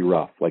is going to be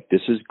rough. Like,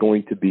 this is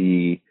going to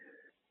be,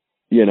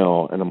 and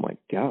I'm like,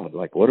 God,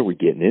 like, what are we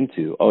getting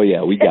into? Oh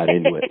yeah, we got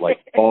into it, like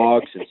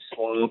bogs and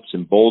slumps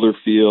and boulder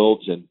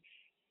fields. And,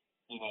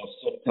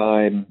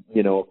 sometime,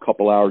 a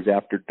couple hours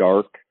after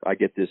dark, I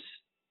get this,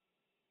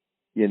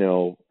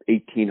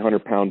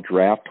 1,800-pound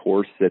draft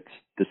horse that's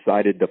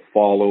decided to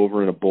fall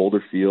over in a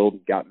boulder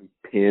field, got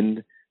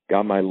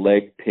my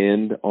leg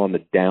pinned on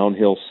the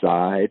downhill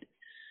side.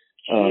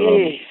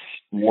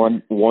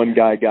 One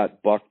guy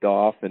got bucked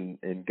off and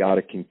got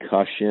a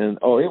concussion.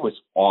 Oh, it was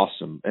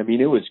awesome. I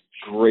mean, it was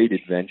great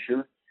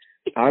adventure.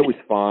 I was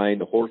fine.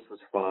 The horse was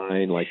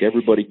fine. Like,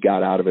 everybody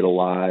got out of it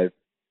alive.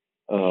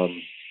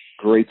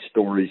 Great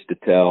stories to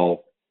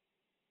tell.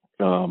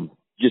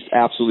 Just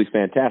absolutely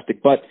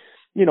fantastic. But,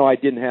 I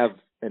didn't have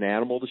an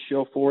animal to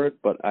show for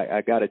it, but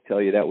I got to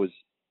tell you, that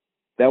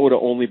would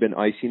have only been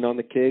icing on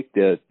the cake.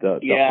 The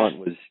hunt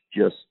was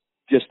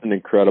just an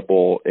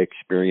incredible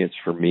experience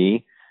for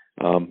me.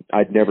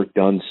 I'd never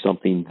done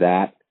something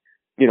that,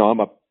 been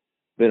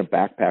a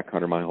backpack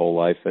hunter my whole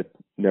life. I'd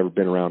never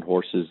been around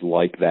horses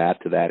like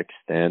that to that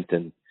extent,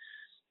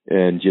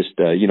 and just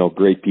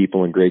great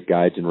people and great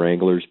guides and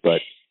wranglers.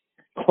 But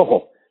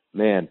oh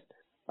man,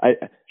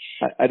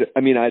 I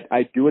mean,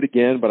 I'd do it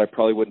again, but I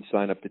probably wouldn't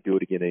sign up to do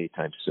it again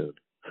anytime soon.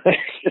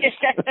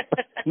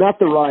 Not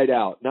the ride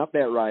out, not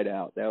that ride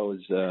out. That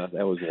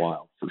was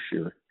wild for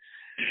sure.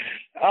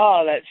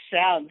 Oh, that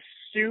sounds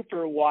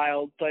super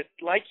wild, but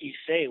like you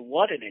say,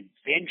 what an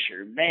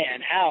adventure,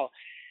 man. How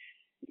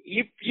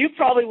you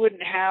probably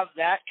wouldn't have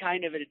that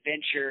kind of an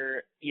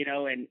adventure,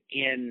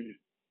 in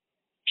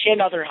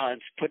 10 other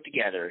hunts put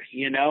together,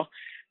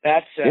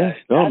 That's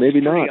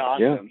maybe not.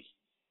 Awesome.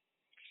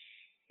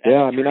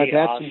 Yeah, I mean, I've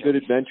had some good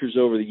adventures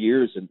over the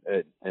years, and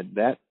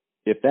that,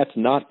 if that's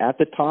not at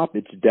the top,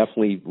 it's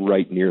definitely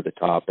right near the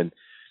top. And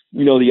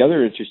the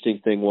other interesting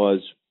thing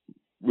was,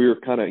 we were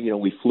kind of,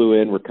 we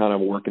flew in, we're kind of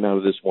working out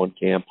of this one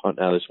camp,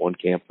 hunting out of this one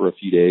camp for a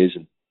few days.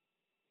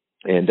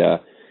 And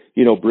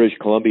British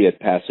Columbia had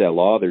passed that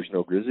law. There's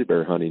no grizzly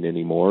bear hunting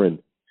anymore. And,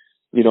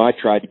 I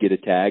tried to get a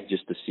tag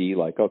just to see,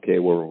 like, okay,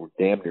 we're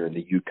damn near in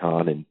the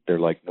Yukon. And they're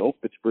like, nope,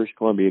 it's British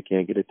Columbia,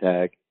 can't get a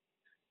tag.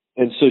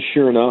 And so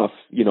sure enough,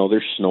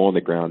 there's snow on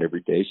the ground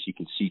every day, so you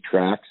can see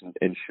tracks.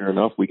 And sure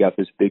enough, we got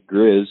this big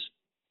grizz.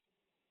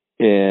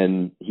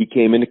 And he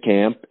came into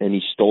camp and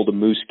he stole the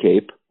moose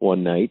cape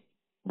one night.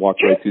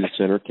 Walked right through the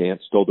center camp,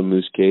 stole the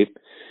moose cape.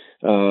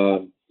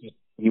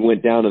 He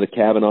went down to the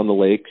cabin on the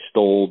lake,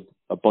 stole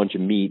a bunch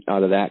of meat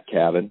out of that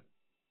cabin,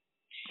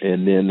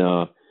 and then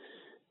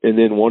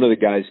one of the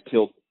guys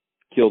killed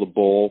kill the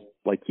bull.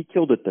 Like, he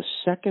killed it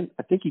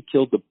I think he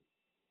killed the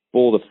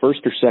bull the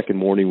first or second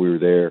morning we were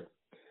there.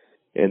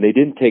 And they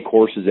didn't take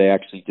horses. They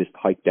actually just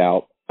hiked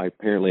out.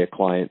 Apparently a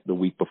client the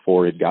week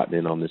before had gotten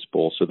in on this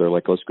bull. So they're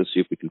like, let's go see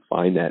if we can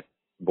find that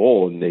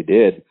bull. And they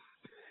did.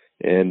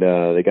 And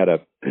they got a,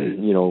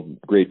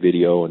 great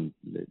video, and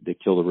they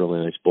killed a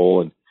really nice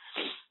bull. And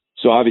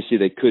so obviously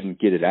they couldn't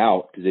get it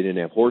out because they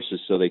didn't have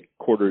horses. So they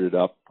quartered it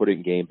up, put it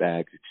in game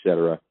bags,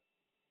 etc.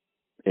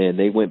 And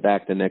they went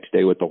back the next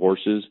day with the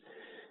horses,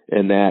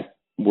 and that,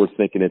 we're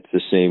thinking it's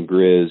the same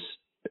Grizz,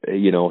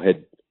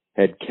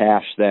 had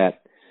cached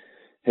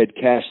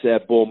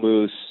that bull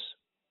moose.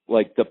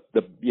 Like the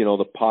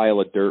pile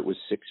of dirt was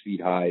 6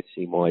 feet high, it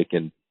seemed like.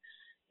 And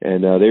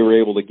they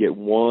were able to get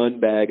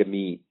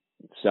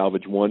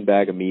salvage one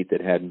bag of meat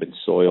that hadn't been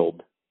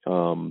soiled,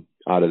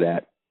 out of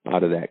that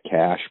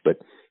cache. But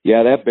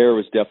yeah, that bear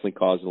was definitely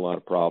causing a lot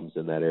of problems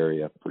in that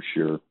area for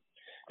sure.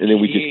 And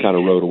then we just kind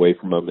of rode away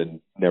from him and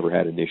never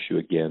had an issue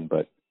again.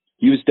 But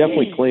he was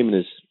definitely claiming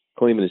his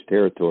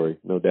territory,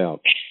 no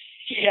doubt.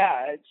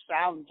 Yeah, it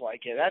sounds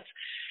like it. That's,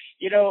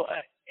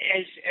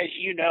 as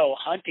you know,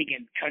 hunting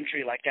in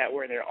country like that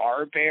where there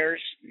are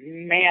bears,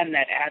 man,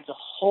 that adds a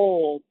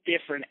whole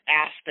different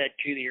aspect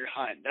to your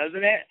hunt,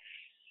 doesn't it?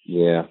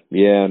 Yeah,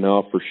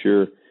 no, for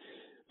sure.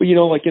 But,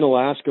 like in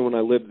Alaska when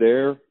I lived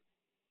there,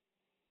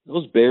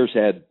 those bears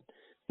had,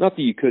 not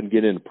that you couldn't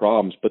get into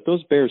problems, but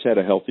those bears had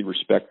a healthy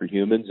respect for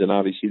humans, and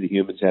obviously the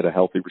humans had a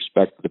healthy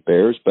respect for the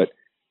bears. But,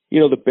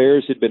 the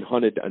bears had been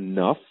hunted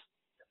enough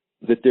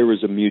that there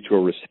was a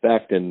mutual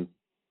respect. And,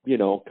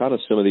 kind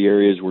of some of the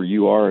areas where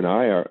you are and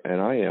I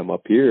am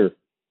up here,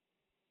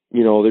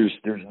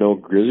 there's no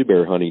grizzly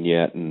bear hunting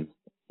yet. And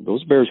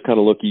those bears kind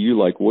of look at you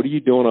like, what are you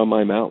doing on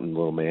my mountain,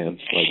 little man?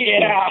 Like,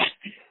 yeah.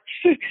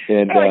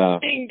 And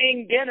like ding,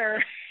 ding,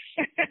 dinner.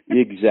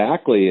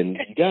 Exactly. And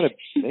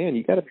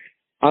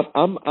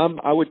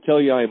I would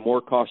tell you I am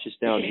more cautious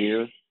down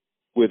here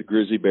with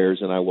grizzly bears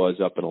than I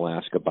was up in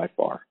Alaska by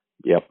far.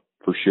 Yep,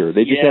 for sure.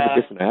 They just have a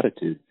different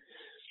attitude.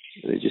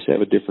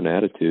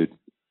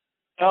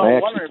 Oh, I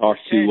actually talked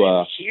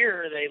to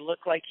here. They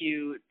look like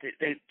you.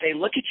 They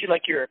look at you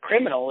like you're a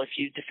criminal if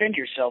you defend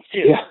yourself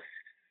too.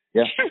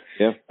 Yeah.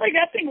 Like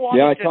that thing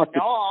wanted to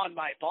gnaw on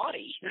my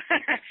body.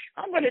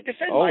 I'm going to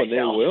defend myself. Oh, and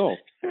they will.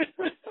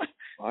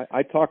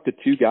 I talked to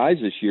 2 guys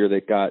this year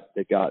that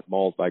got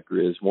mauled by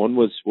Grizz. One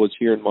was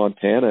here in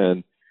Montana,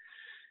 and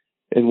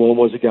one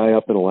was a guy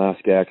up in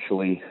Alaska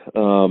actually. They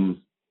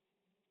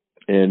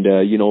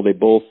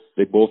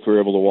both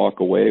were able to walk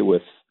away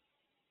with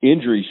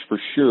injuries for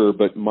sure,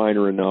 but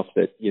minor enough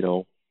that,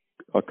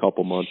 a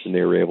couple months and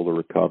they were able to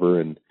recover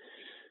and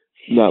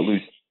not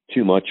lose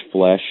too much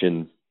flesh,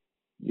 and,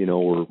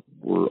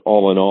 we're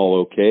all in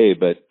all okay.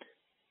 But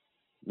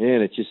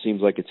man, it just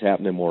seems like it's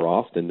happening more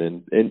often.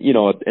 And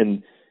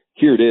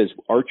here it is,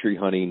 archery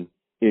hunting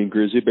in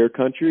grizzly bear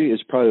country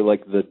is probably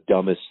like the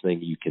dumbest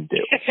thing you can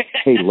do.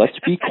 Hey, let's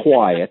be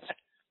quiet.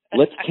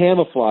 Let's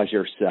camouflage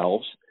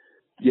ourselves.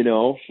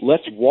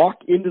 Let's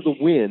walk into the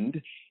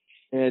wind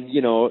and,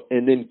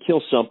 and then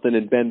kill something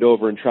and bend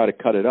over and try to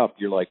cut it up.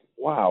 You're like,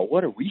 wow,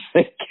 what are we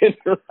thinking?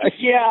 Right?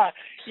 Yeah.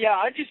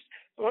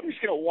 I'm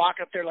just going to walk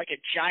up there like a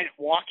giant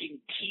walking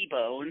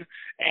T-bone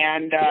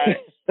and,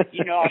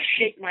 I'll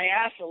shake my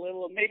ass a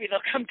little and maybe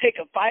they'll come take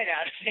a bite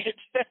out of it.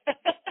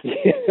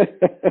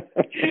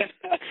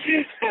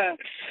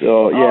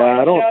 So,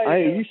 yeah, I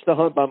used to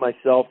hunt by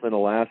myself in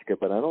Alaska,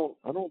 but I don't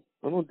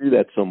do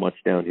that so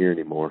much down here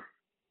anymore.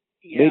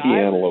 Yeah, maybe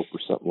antelope or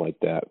something like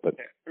that, but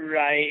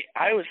right.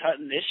 I was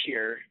hunting this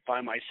year by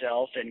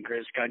myself in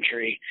Grizz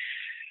country,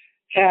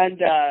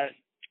 and I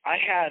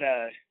had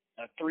a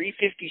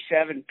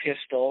 357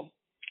 pistol,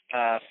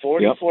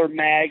 44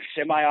 mag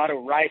semi-auto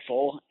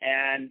rifle,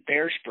 and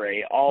bear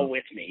spray all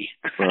with me.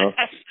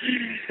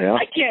 Yeah.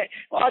 I can't.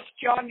 Well,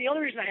 John, the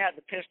only reason I had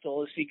the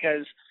pistol is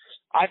because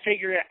I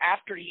figure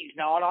after he's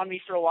gnawed on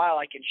me for a while,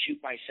 I can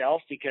shoot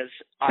myself because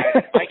I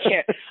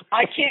can't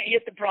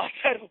hit the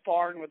broadside of a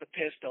barn with a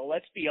pistol.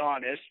 Let's be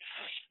honest.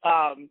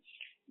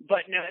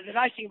 But no, the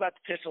nice thing about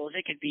the pistol is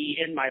it could be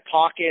in my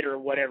pocket or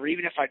whatever.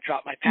 Even if I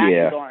drop my pack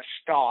and go on a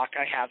stalk,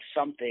 I have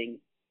something.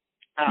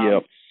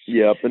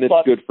 Yep, and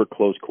it's good for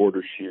close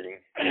quarter shooting.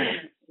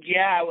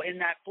 Yeah, in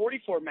that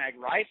 44 mag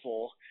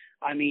rifle,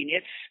 I mean,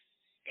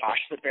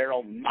 the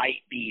barrel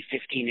might be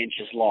 15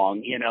 inches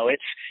long.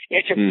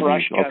 It's a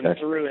brush gun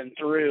through and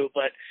through.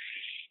 But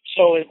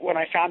so when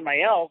I found my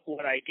elk,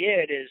 what I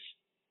did is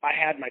I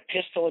had my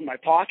pistol in my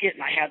pocket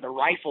and I had the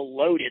rifle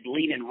loaded,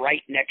 leaning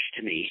right next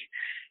to me.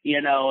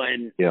 It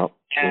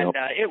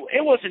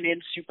wasn't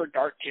in super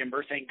dark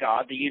timber, thank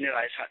God. The unit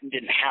I was hunting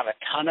didn't have a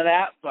ton of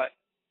that, but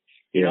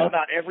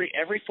about every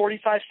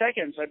 45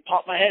 seconds, I'd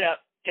pop my head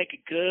up, take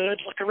a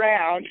good look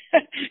around.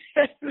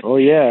 Oh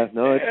yeah,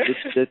 no,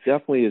 it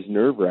definitely is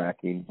nerve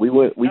wracking. We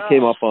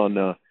came up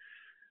on,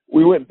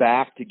 we went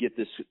back to get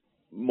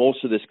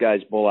most of this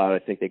guy's bull out. I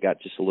think they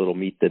got just a little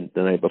meat the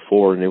night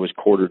before, and it was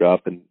quartered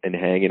up and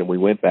hanging. And we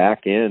went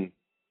back in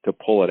to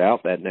pull it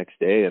out that next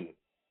day, and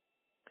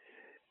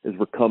as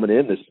we're coming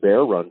in, this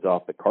bear runs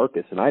off the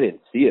carcass, and I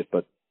didn't see it,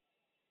 but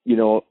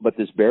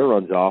this bear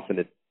runs off, and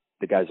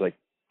the guy's like,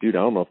 dude, I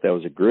don't know if that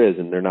was a grizz,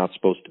 and they're not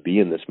supposed to be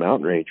in this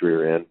mountain range we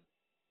were in.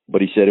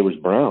 But he said it was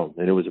brown,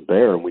 and it was a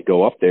bear, and we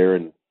go up there,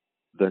 and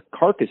the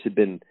carcass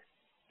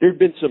there'd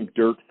been some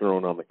dirt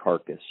thrown on the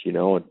carcass,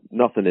 and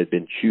nothing had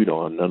been chewed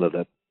on, none of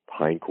the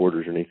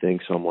hindquarters or anything.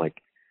 So I'm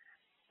like,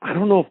 I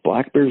don't know if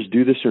black bears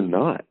do this or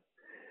not.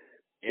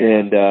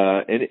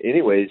 Yeah. And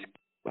anyways,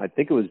 I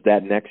think it was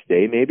that next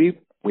day maybe,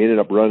 we ended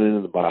up running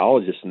into the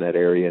biologist in that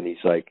area, and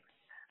he's like,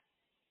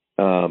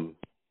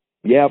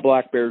 yeah,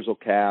 black bears will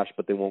cache,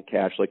 but they won't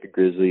cache like a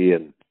grizzly.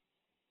 And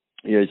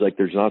he's like,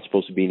 there's not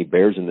supposed to be any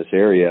bears in this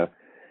area.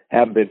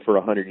 Haven't been for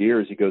 100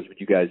 years. He goes, would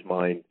you guys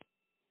mind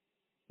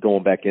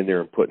going back in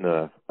there and putting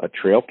a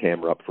trail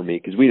camera up for me?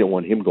 Because we didn't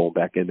want him going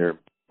back in there and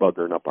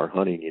buggering up our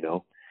hunting,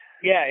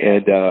 Yeah.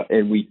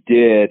 And we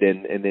did,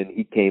 and then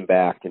he came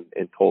back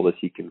and told us,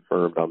 he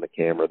confirmed on the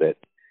camera that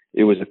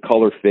it was a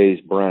color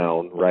phase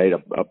brown, right?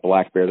 A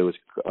black bear that was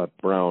a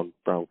brown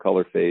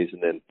color phase,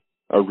 and then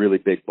a really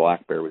big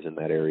black bear was in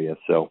that area.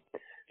 So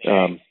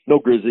no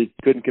grizzly,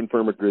 couldn't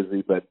confirm a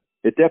grizzly, but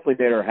it definitely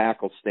made our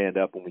hackles stand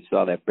up when we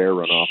saw that bear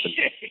run off. And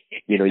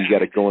you got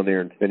to go in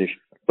there and finish.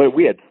 But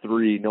we had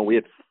three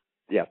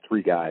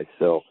guys,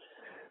 so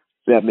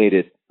that made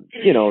it.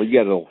 You got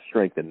a little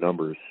strength in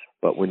numbers,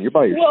 but when you're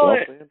by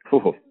yourself, man,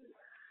 cool.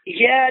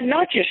 Yeah,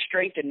 not just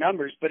strength in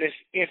numbers, but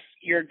if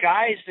your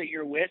guys that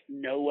you're with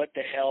know what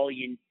the hell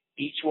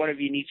each one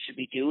of you needs to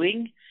be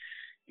doing,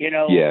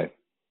 Yeah.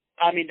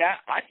 I mean,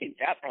 I think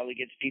that probably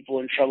gets people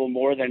in trouble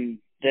more than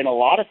a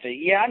lot of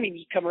things. Yeah, I mean,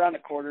 you come around the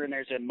corner and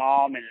there's a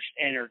mom and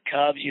her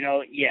cubs,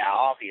 yeah,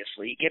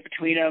 obviously. You get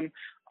between them,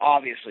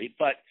 obviously.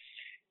 But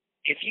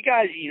if you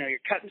guys, you're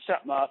cutting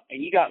something up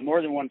and you got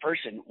more than one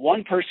person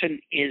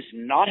is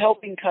not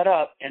helping cut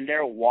up and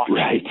they're watching.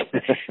 Right.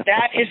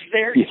 That is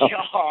their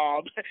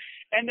job.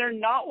 And they're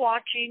not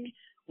watching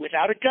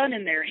without a gun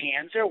in their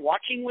hands. They're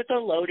watching with a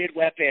loaded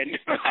weapon,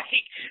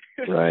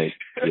 right? Right,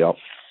 yep.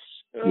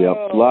 Yep,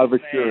 a lot of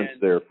assurance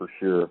there for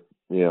sure.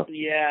 Yeah.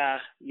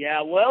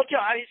 Yeah. Well,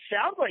 John, it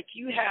sounds like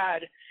you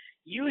had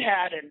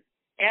an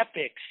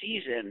epic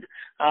season.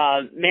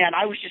 Man,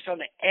 I was just on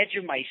the edge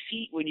of my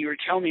seat when you were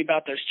telling me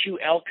about those 2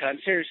 elk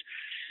hunts.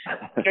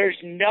 There's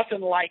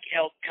nothing like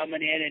elk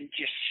coming in and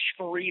just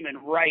screaming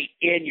right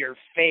in your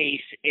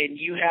face, and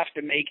you have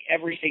to make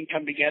everything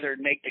come together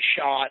and make the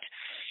shot.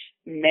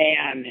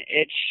 Man,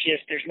 it's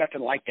just, there's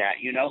nothing like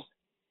that,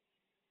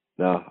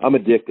 No, I'm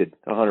addicted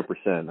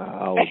 100%.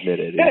 I'll admit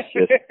it.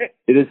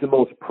 It is the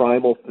most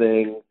primal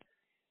thing.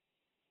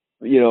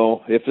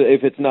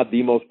 If it's not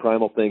the most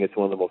primal thing, it's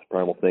one of the most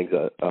primal things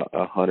a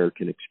hunter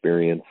can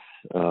experience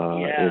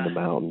in the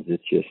mountains.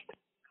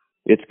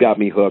 It's got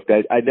me hooked.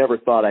 I never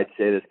thought I'd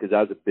say this because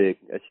I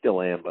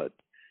still am, but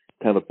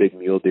kind of a big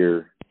mule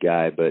deer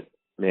guy. But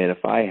man,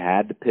 if I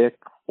had to pick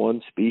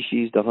one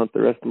species to hunt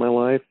the rest of my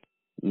life,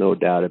 no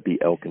doubt it'd be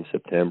elk in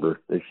September.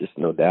 There's just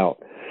no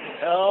doubt.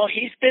 Oh,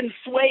 he's been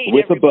swayed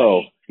with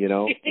everybody. a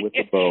bow, with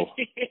a bow.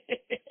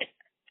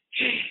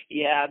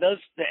 Yeah, the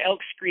elk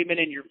screaming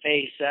in your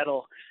face.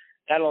 That'll.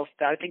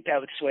 I think that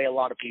would sway a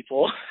lot of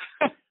people.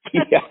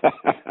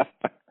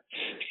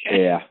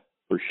 Yeah,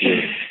 for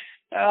sure.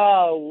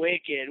 Oh,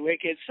 wicked.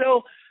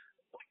 So,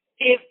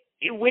 if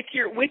with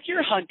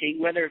your hunting,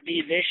 whether it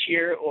be this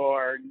year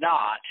or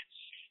not,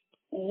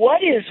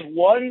 what is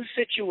one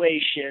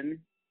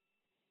situation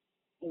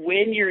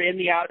when you're in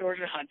the outdoors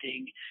or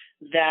hunting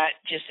that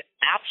just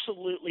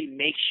absolutely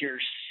makes your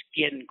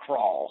skin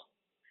crawl?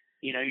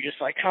 You're just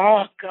like,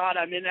 oh God,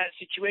 I'm in that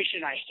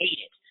situation. I hate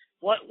it.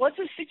 What's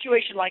a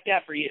situation like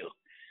that for you?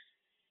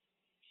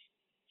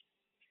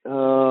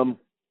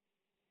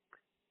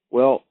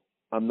 Well,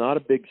 I'm not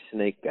a big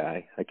snake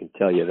guy. I can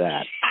tell you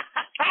that.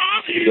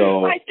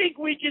 So I think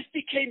we just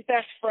became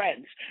best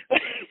friends.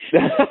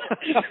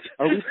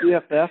 Are we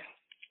BFF?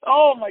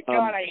 Oh my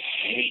God, I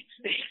hate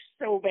snakes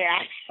so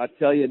bad. I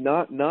tell you,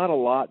 not a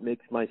lot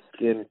makes my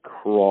skin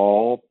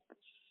crawl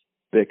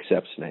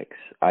except snakes.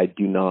 I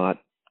do not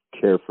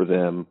care for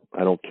them.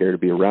 I don't care to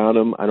be around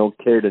them. I don't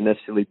care to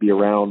necessarily be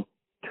around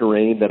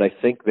terrain that I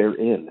think they're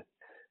in.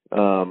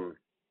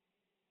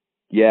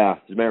 Yeah,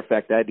 as a matter of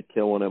fact, I had to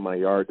kill one in my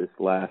yard this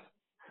last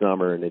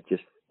summer, and it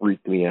just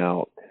freaked me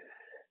out.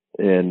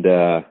 And,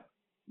 a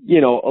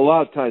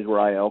lot of times where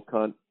I elk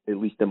hunt, at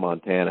least in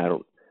Montana, I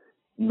don't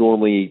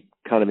normally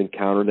kind of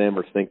encounter them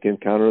or think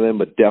encounter them,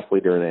 but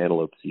definitely during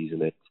antelope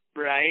season, it's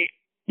right.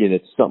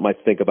 It's something I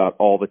think about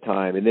all the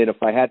time. And then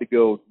if I had to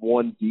go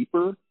one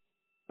deeper,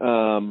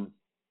 I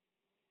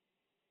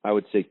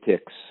would say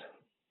ticks.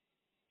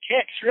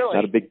 Ticks, really?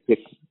 Not a big tick.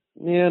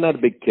 Yeah, not a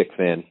big tick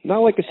fan. Not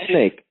like a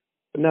snake,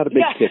 but not a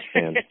big tick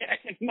fan.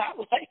 Not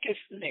like a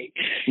snake.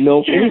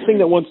 No, anything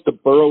that wants to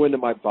burrow into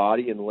my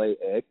body and lay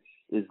eggs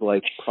is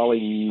like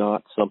probably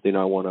not something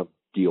I want to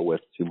deal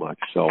with too much.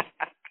 So,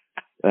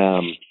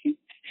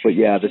 but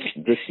yeah,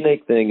 the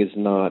snake thing is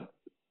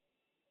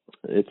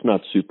it's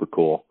not super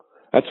cool.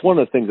 That's one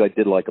of the things I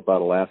did like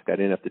about Alaska. I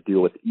didn't have to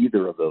deal with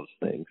either of those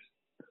things.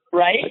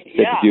 Right? I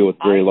had to deal with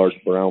very large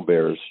brown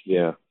bears.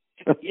 Yeah.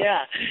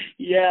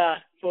 yeah,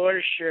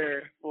 for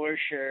sure.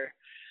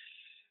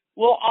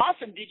 Well,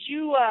 awesome. Did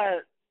you,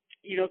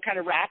 kind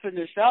of wrapping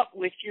this up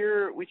with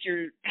your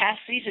past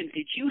season,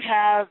 did you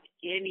have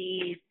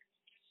any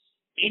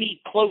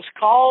close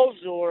calls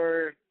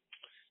or,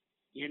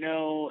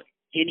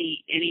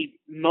 any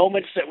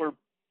moments that were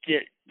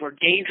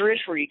dangerous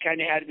where you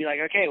kind of had to be like,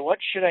 okay, what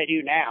should I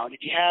do now? Did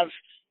you have,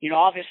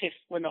 obviously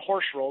when the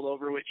horse rolled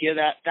over with you,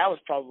 that was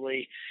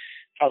probably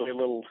a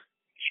little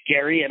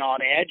scary and on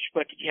edge,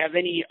 but did you have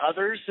any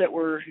others that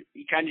were,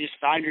 you kind of just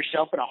found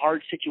yourself in a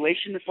hard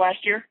situation this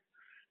last year?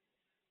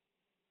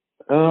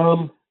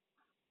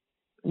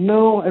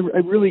 No, I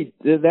really,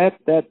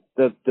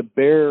 the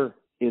bear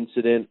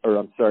incident, or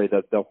I'm sorry,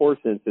 the horse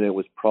incident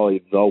was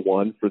probably the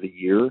one for the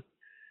year.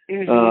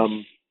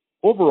 Mm-hmm.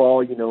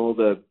 Overall,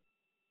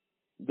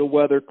 the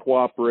weather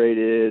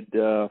cooperated,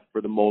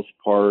 for the most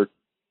part.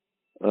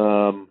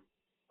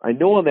 I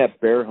know on that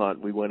bear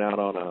hunt, we went out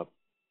on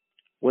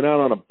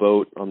a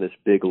boat on this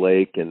big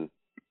lake, and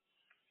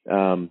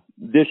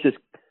this just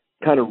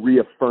kind of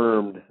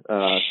reaffirmed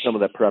some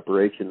of that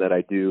preparation that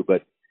I do.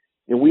 But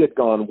we had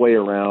gone way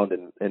around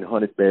and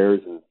hunted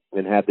bears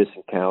and had this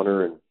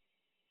encounter,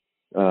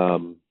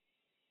 and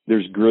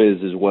there's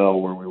Grizz as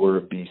well where we were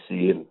in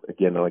BC, and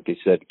again, like I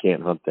said, you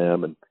can't hunt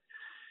them,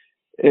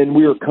 and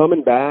we were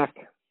coming back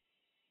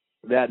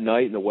that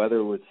night, and the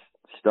weather was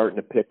starting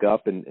to pick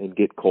up and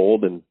get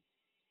cold, and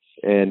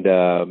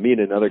me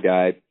and another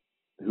guy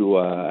who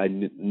I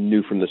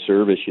knew from the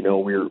service, we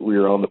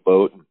were on the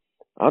boat, and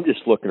I'm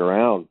just looking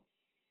around,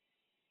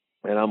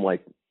 and I'm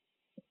like,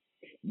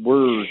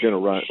 we're going to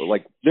run,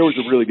 like, there was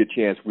a really good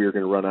chance we were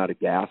going to run out of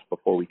gas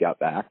before we got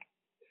back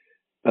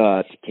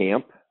to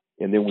camp,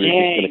 and then we were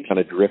just going to kind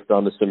of drift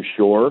onto some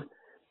shore.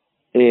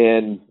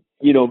 And,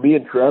 me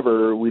and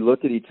Trevor, we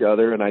look at each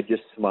other, and I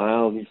just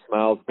smile, and he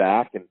smiles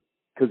back, and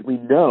because we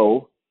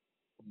know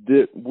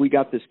that we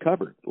got this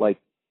covered. Like,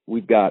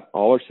 we've got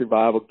all our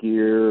survival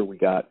gear, we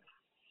got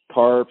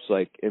tarps,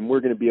 and we're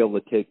going to be able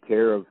to take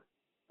care of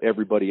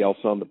everybody else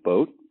on the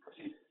boat,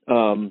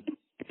 who,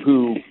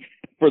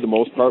 for the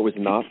most part, was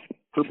not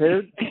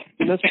prepared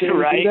to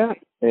necessarily do that.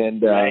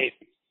 And, I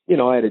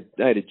had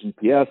a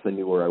GPS, I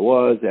knew where I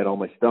was, I had all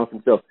my stuff.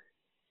 And so,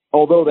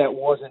 although that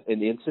wasn't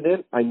an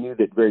incident, I knew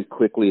that very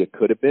quickly it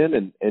could have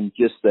been. And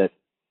just that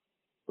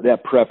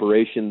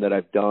preparation that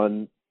I've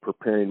done,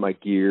 preparing my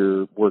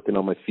gear, working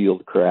on my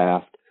field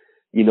craft,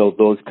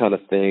 those kind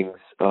of things.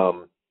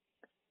 Although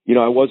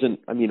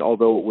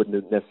it wouldn't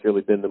have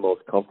necessarily been the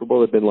most comfortable,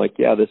 it'd been like,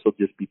 yeah, this will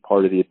just be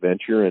part of the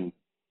adventure, and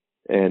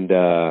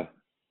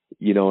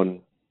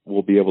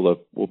we'll be able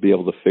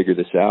to figure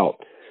this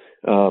out.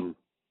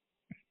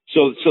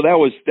 So that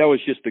was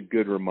just a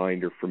good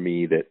reminder for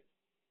me that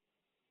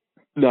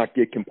not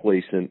get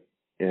complacent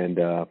and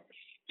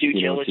due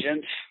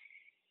diligence.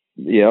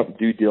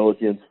 Due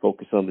diligence,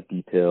 focus on the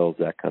details,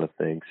 that kind of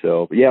thing.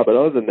 So, but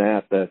other than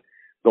that, the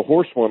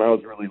horse one, I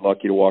was really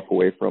lucky to walk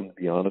away from, to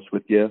be honest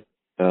with you.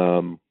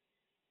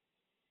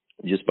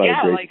 Just by the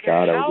grace of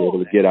God, I was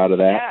able to get out of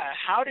that. Yeah,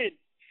 how did,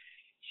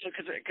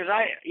 because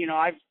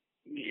I've,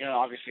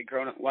 obviously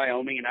grown up in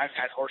Wyoming, and I've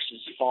had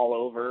horses fall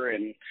over,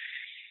 and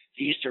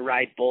used to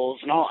ride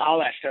bulls and all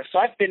that stuff. So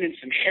I've been in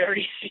some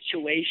hairy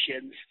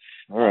situations.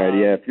 All right,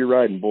 yeah, if you're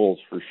riding bulls,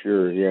 for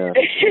sure, yeah.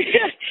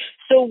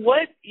 So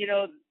what,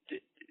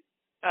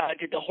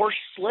 did the horse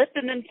slip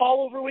and then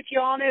fall over with you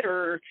on it,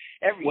 or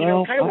kind of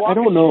walk I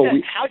don't know.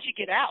 How'd you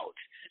get out?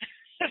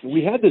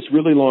 We had this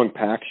really long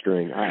pack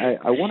string. I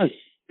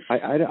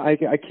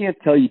can't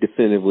tell you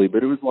definitively,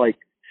 but it was like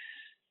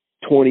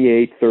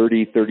 28,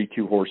 30,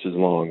 32 horses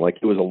long. Like,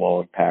 it was a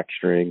long pack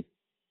string.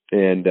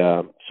 And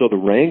so the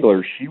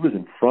Wrangler, she was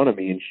in front of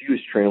me, and she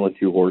was trailing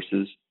two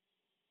horses.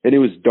 And it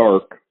was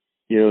dark.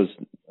 The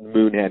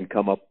moon hadn't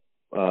come up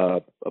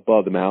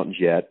above the mountains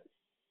yet.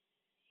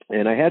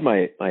 And I had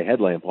my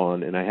headlamp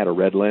on, and I had a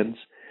red lens.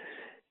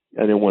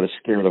 I didn't want to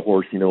scare the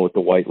horse, with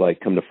the white light.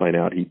 Come to find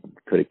out, he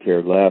could have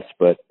cared less.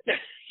 But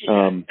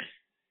some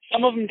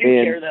of them do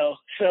care, though.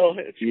 So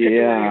it's good to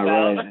worry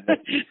about. Right.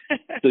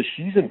 So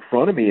she's in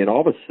front of me, and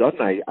all of a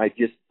sudden, I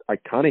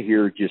kind of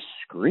hear her just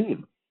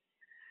scream.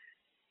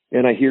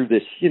 And I hear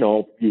this,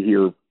 you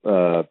hear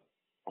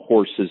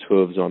horses'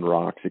 hooves on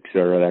rocks, et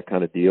cetera, that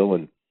kind of deal.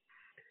 And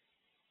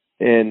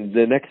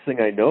the next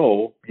thing I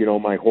know,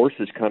 my horse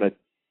is kind of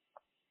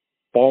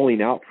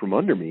falling out from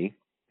under me.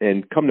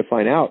 And come to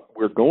find out,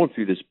 we're going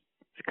through this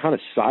kind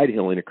of side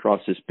hilling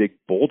across this big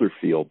boulder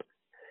field.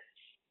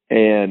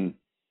 And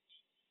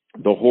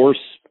the horse,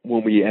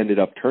 when we ended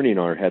up turning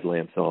our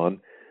headlamps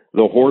on,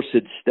 the horse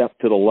had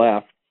stepped to the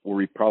left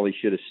where he probably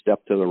should have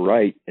stepped to the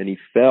right, and he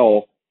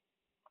fell.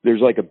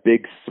 There's like a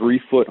big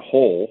 3-foot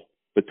hole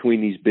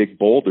between these big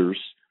boulders,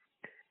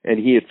 and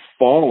he had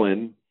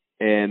fallen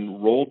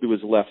and rolled to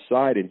his left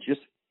side. And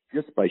just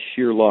by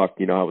sheer luck,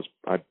 I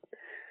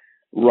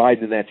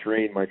riding in that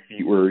terrain, my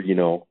feet were,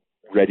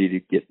 ready to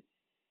get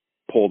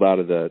pulled out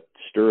of the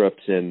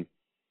stirrups. And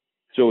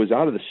so it was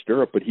out of the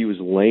stirrup, but he was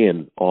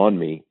laying on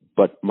me.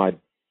 But my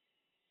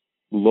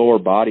lower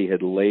body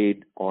had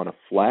laid on a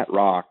flat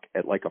rock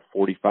at like a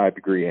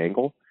 45-degree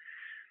angle.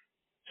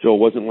 So it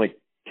wasn't like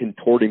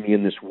contorting me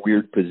in this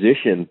weird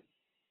position.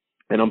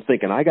 And I'm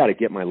thinking, I got to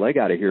get my leg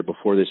out of here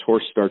before this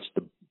horse starts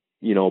to,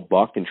 you know,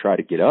 buck and try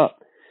to get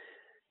up.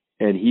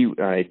 And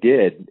I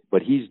did,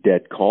 but he's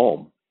dead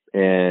calm.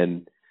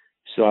 And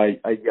so I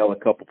yell a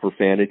couple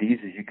profanities,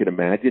 as you can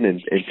imagine,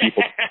 and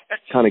people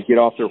kind of get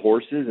off their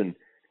horses and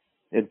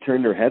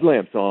turn their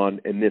headlamps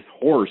on. And this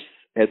horse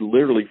had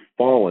literally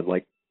fallen,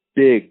 like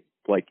big,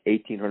 like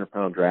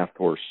 1,800-pound draft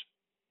horse,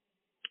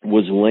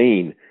 was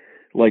laying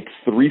like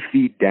 3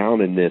 feet down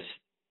in this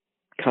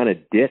kind of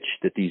ditch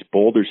that these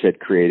boulders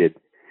had created.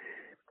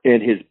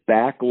 And his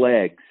back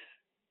legs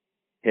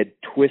had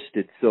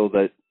twisted so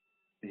that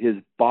his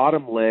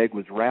bottom leg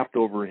was wrapped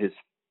over his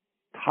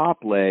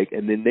top leg,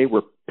 and then they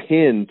were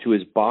pinned to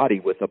his body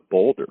with a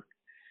boulder.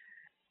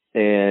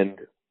 And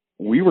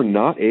we were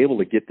not able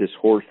to get this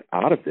horse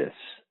out of this.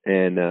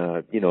 And,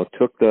 you know,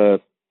 took the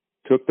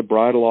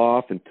bridle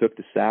off and took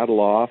the saddle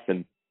off.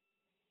 And,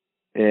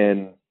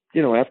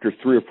 you know, after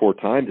 3 or 4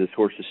 times, this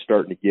horse is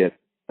starting to get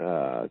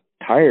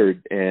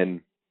tired.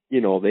 And, you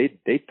know,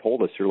 they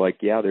told us, they're like,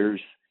 yeah,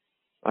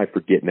 I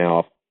forget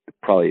now,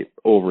 probably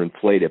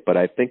overinflate it, but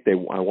I think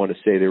I want to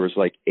say there was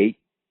like eight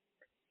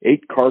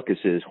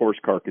horse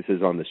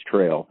carcasses on this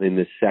trail in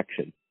this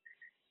section.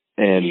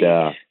 And,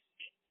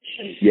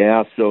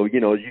 yeah, so,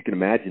 you know, as you can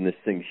imagine, this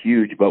thing's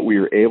huge, but we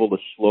were able to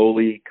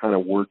slowly kind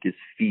of work his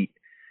feet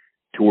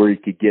to where he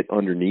could get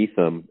underneath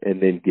them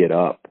and then get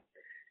up.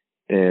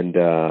 And,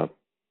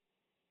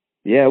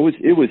 yeah, it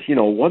was, you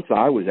know, once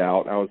I was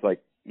out, I was like,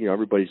 you know,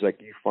 everybody's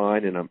like, you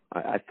fine? And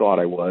I thought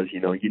I was,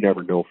 you know, you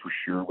never know for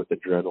sure with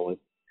adrenaline.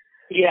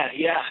 Yeah.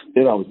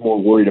 Then I was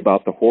more worried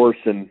about the horse.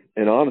 And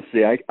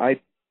honestly,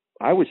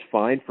 I was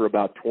fine for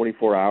about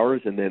 24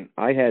 hours. And then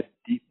I had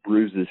deep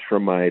bruises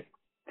from my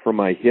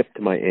hip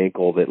to my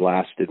ankle that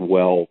lasted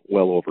well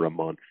over a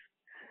month.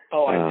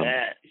 Oh, I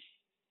bet.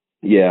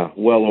 Yeah,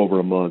 well over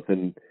a month.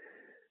 And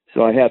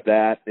so I had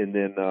that. And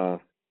then,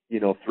 you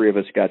know, 3 of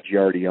us got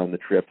Giardi on the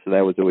trip. So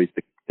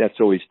that's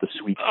always the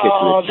sweet kicker.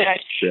 Oh, that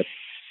trip.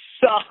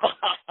 sucks.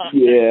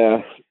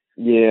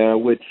 Yeah,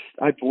 which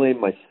I blame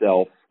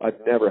myself. I've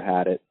never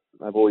had it.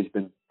 I've always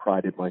been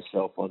prided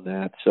myself on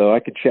that. So I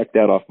could check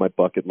that off my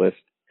bucket list.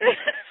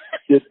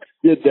 Just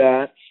did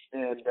that.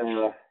 And,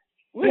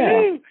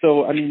 yeah.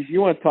 So, I mean,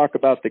 you want to talk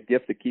about the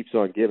gift that keeps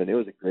on giving. It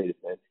was a great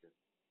adventure.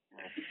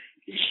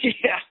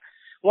 Yeah.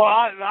 Well,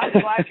 I'm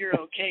glad you're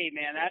okay,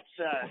 man.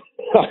 That's,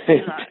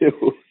 I do.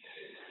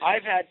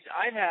 I've had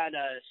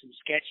some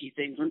sketchy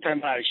things. One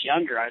time when I was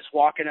younger, I was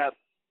walking up,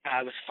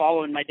 I was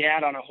following my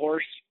dad on a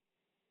horse,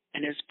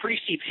 and it was a pretty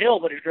steep hill,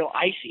 but it was real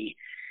icy.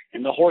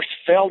 And the horse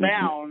fell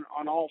down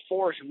on all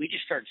fours, and we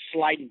just started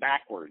sliding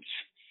backwards.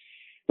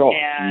 Oh,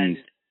 and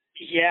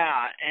geez.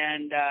 Yeah,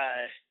 and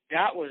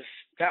that was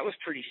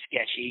pretty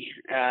sketchy.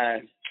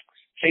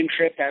 Same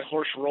trip, that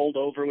horse rolled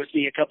over with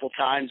me a couple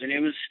times, and it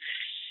was,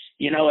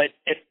 you know, at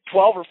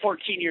 12 or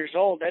 14 years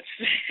old,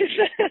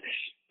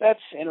 that's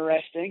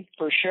interesting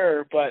for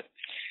sure. But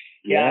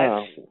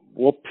yeah.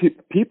 Well,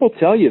 people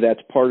tell you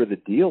that's part of the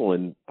deal,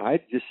 and I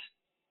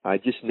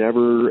just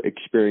never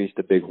experienced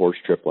a big horse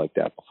trip like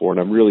that before,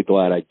 and I'm really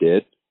glad I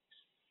did.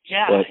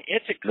 Yeah, but,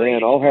 it's a great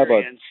experience. I'll have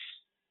a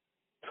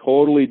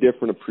totally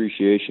different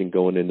appreciation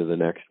going into the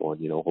next one.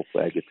 You know,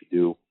 hopefully I get to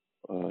do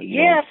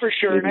for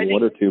sure. Maybe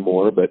one or two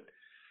more, but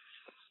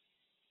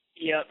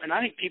yeah, and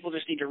I think people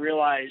just need to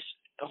realize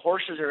the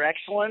horses are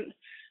excellent,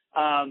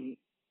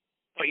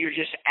 but you're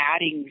just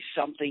adding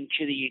something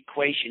to the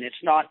equation.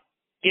 It's not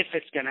if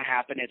it's going to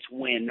happen, it's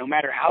when. No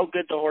matter how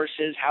good the horse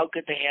is, how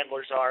good the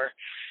handlers are,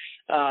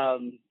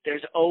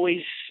 there's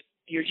always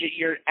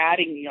you're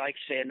adding, like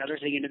say, another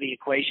thing into the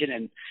equation,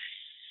 and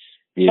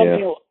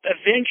something will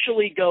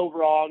eventually go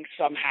wrong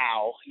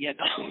somehow. You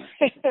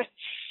know.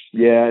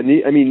 Yeah,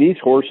 and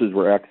these horses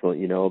were excellent.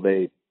 You know,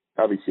 they'd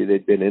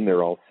been in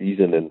there all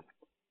season, and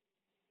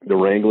the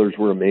wranglers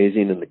were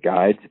amazing, and the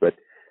guides. But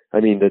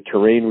I mean, the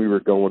terrain we were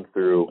going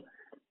through,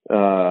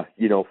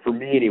 you know, for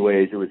me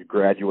anyways, it was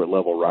graduate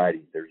level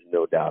riding. There's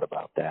no doubt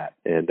about that.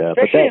 And but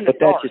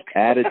that just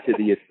added to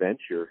the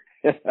adventure.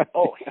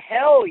 Oh,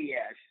 hell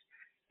yes.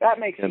 That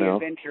makes the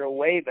adventure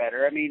way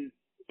better. I mean,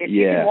 if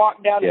you can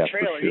walk down the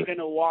trail, are you going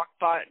to walk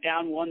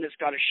down one that's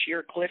got a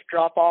sheer cliff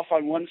drop off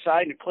on one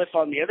side and a cliff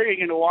on the other? Or are you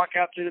going to walk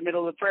out through the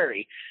middle of the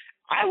prairie?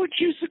 I would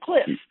choose the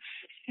cliff.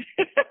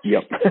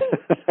 Yep.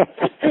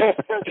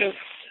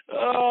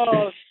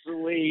 Oh,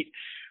 sweet.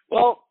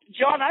 Well,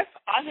 John,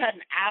 I've had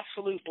an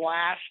absolute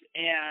blast,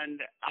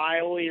 and I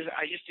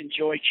just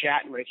enjoy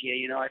chatting with you.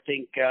 You know, I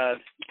think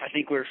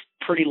we're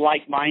pretty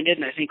like-minded,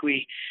 and I think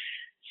we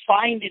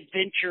find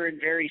adventure in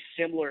very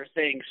similar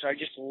things. So I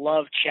just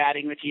love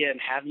chatting with you and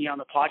having you on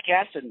the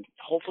podcast, and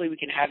hopefully we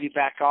can have you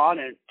back on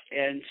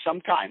and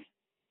sometime.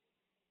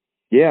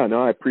 Yeah,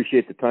 no, I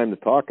appreciate the time to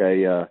talk.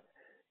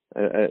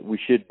 We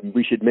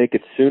should make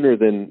it sooner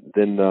than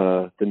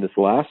this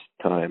last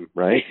time,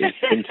 right? It's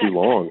been too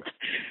long.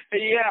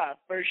 Yeah,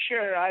 for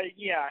sure.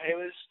 It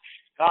was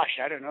gosh,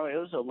 I don't know, it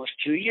was almost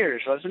 2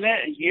 years, wasn't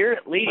it? A year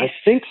at least. I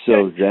think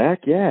so,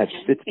 Zach. Yeah,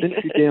 it's been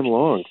too damn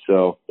long.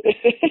 So,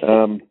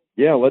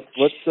 yeah, let's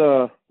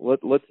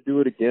do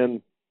it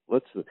again.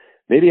 Let's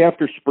maybe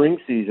after spring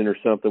season or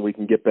something, we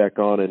can get back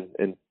on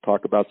and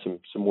talk about some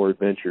more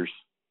adventures.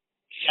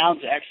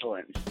 Sounds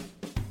excellent.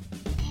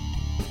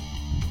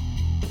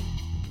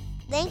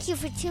 Thank you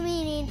for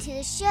tuning into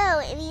the show.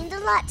 It means a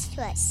lot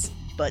to us.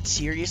 But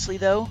seriously,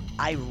 though,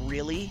 I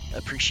really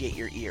appreciate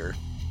your ear.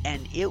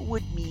 And it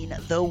would mean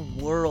the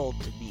world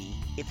to me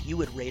if you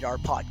would rate our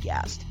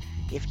podcast.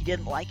 If you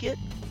didn't like it,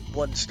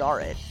 1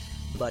 star it.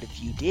 But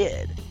if you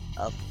did,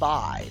 a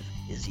 5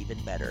 is even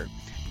better.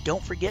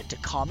 Don't forget to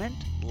comment,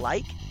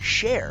 like,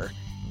 share,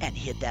 and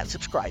hit that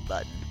subscribe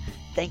button.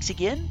 Thanks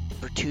again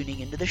for tuning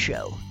into the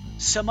show.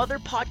 Some other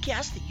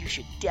podcasts that you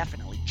should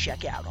definitely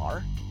check out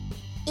are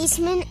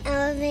Eastman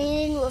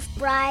Elevated with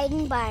Bride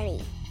and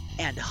Barney,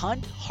 and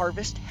Hunt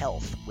Harvest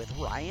Health with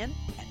Ryan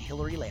and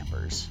Hillary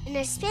Lampers. And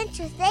a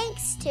special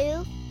thanks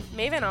to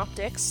Maven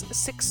Optics,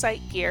 Six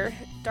Sight Gear,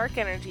 Dark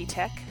Energy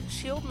Tech,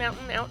 Shield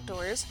Mountain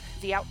Outdoors,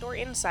 The Outdoor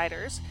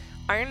Insiders,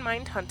 Iron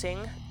Mind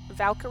Hunting,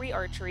 Valkyrie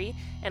Archery,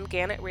 and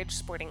Gannett Ridge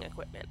Sporting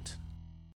Equipment.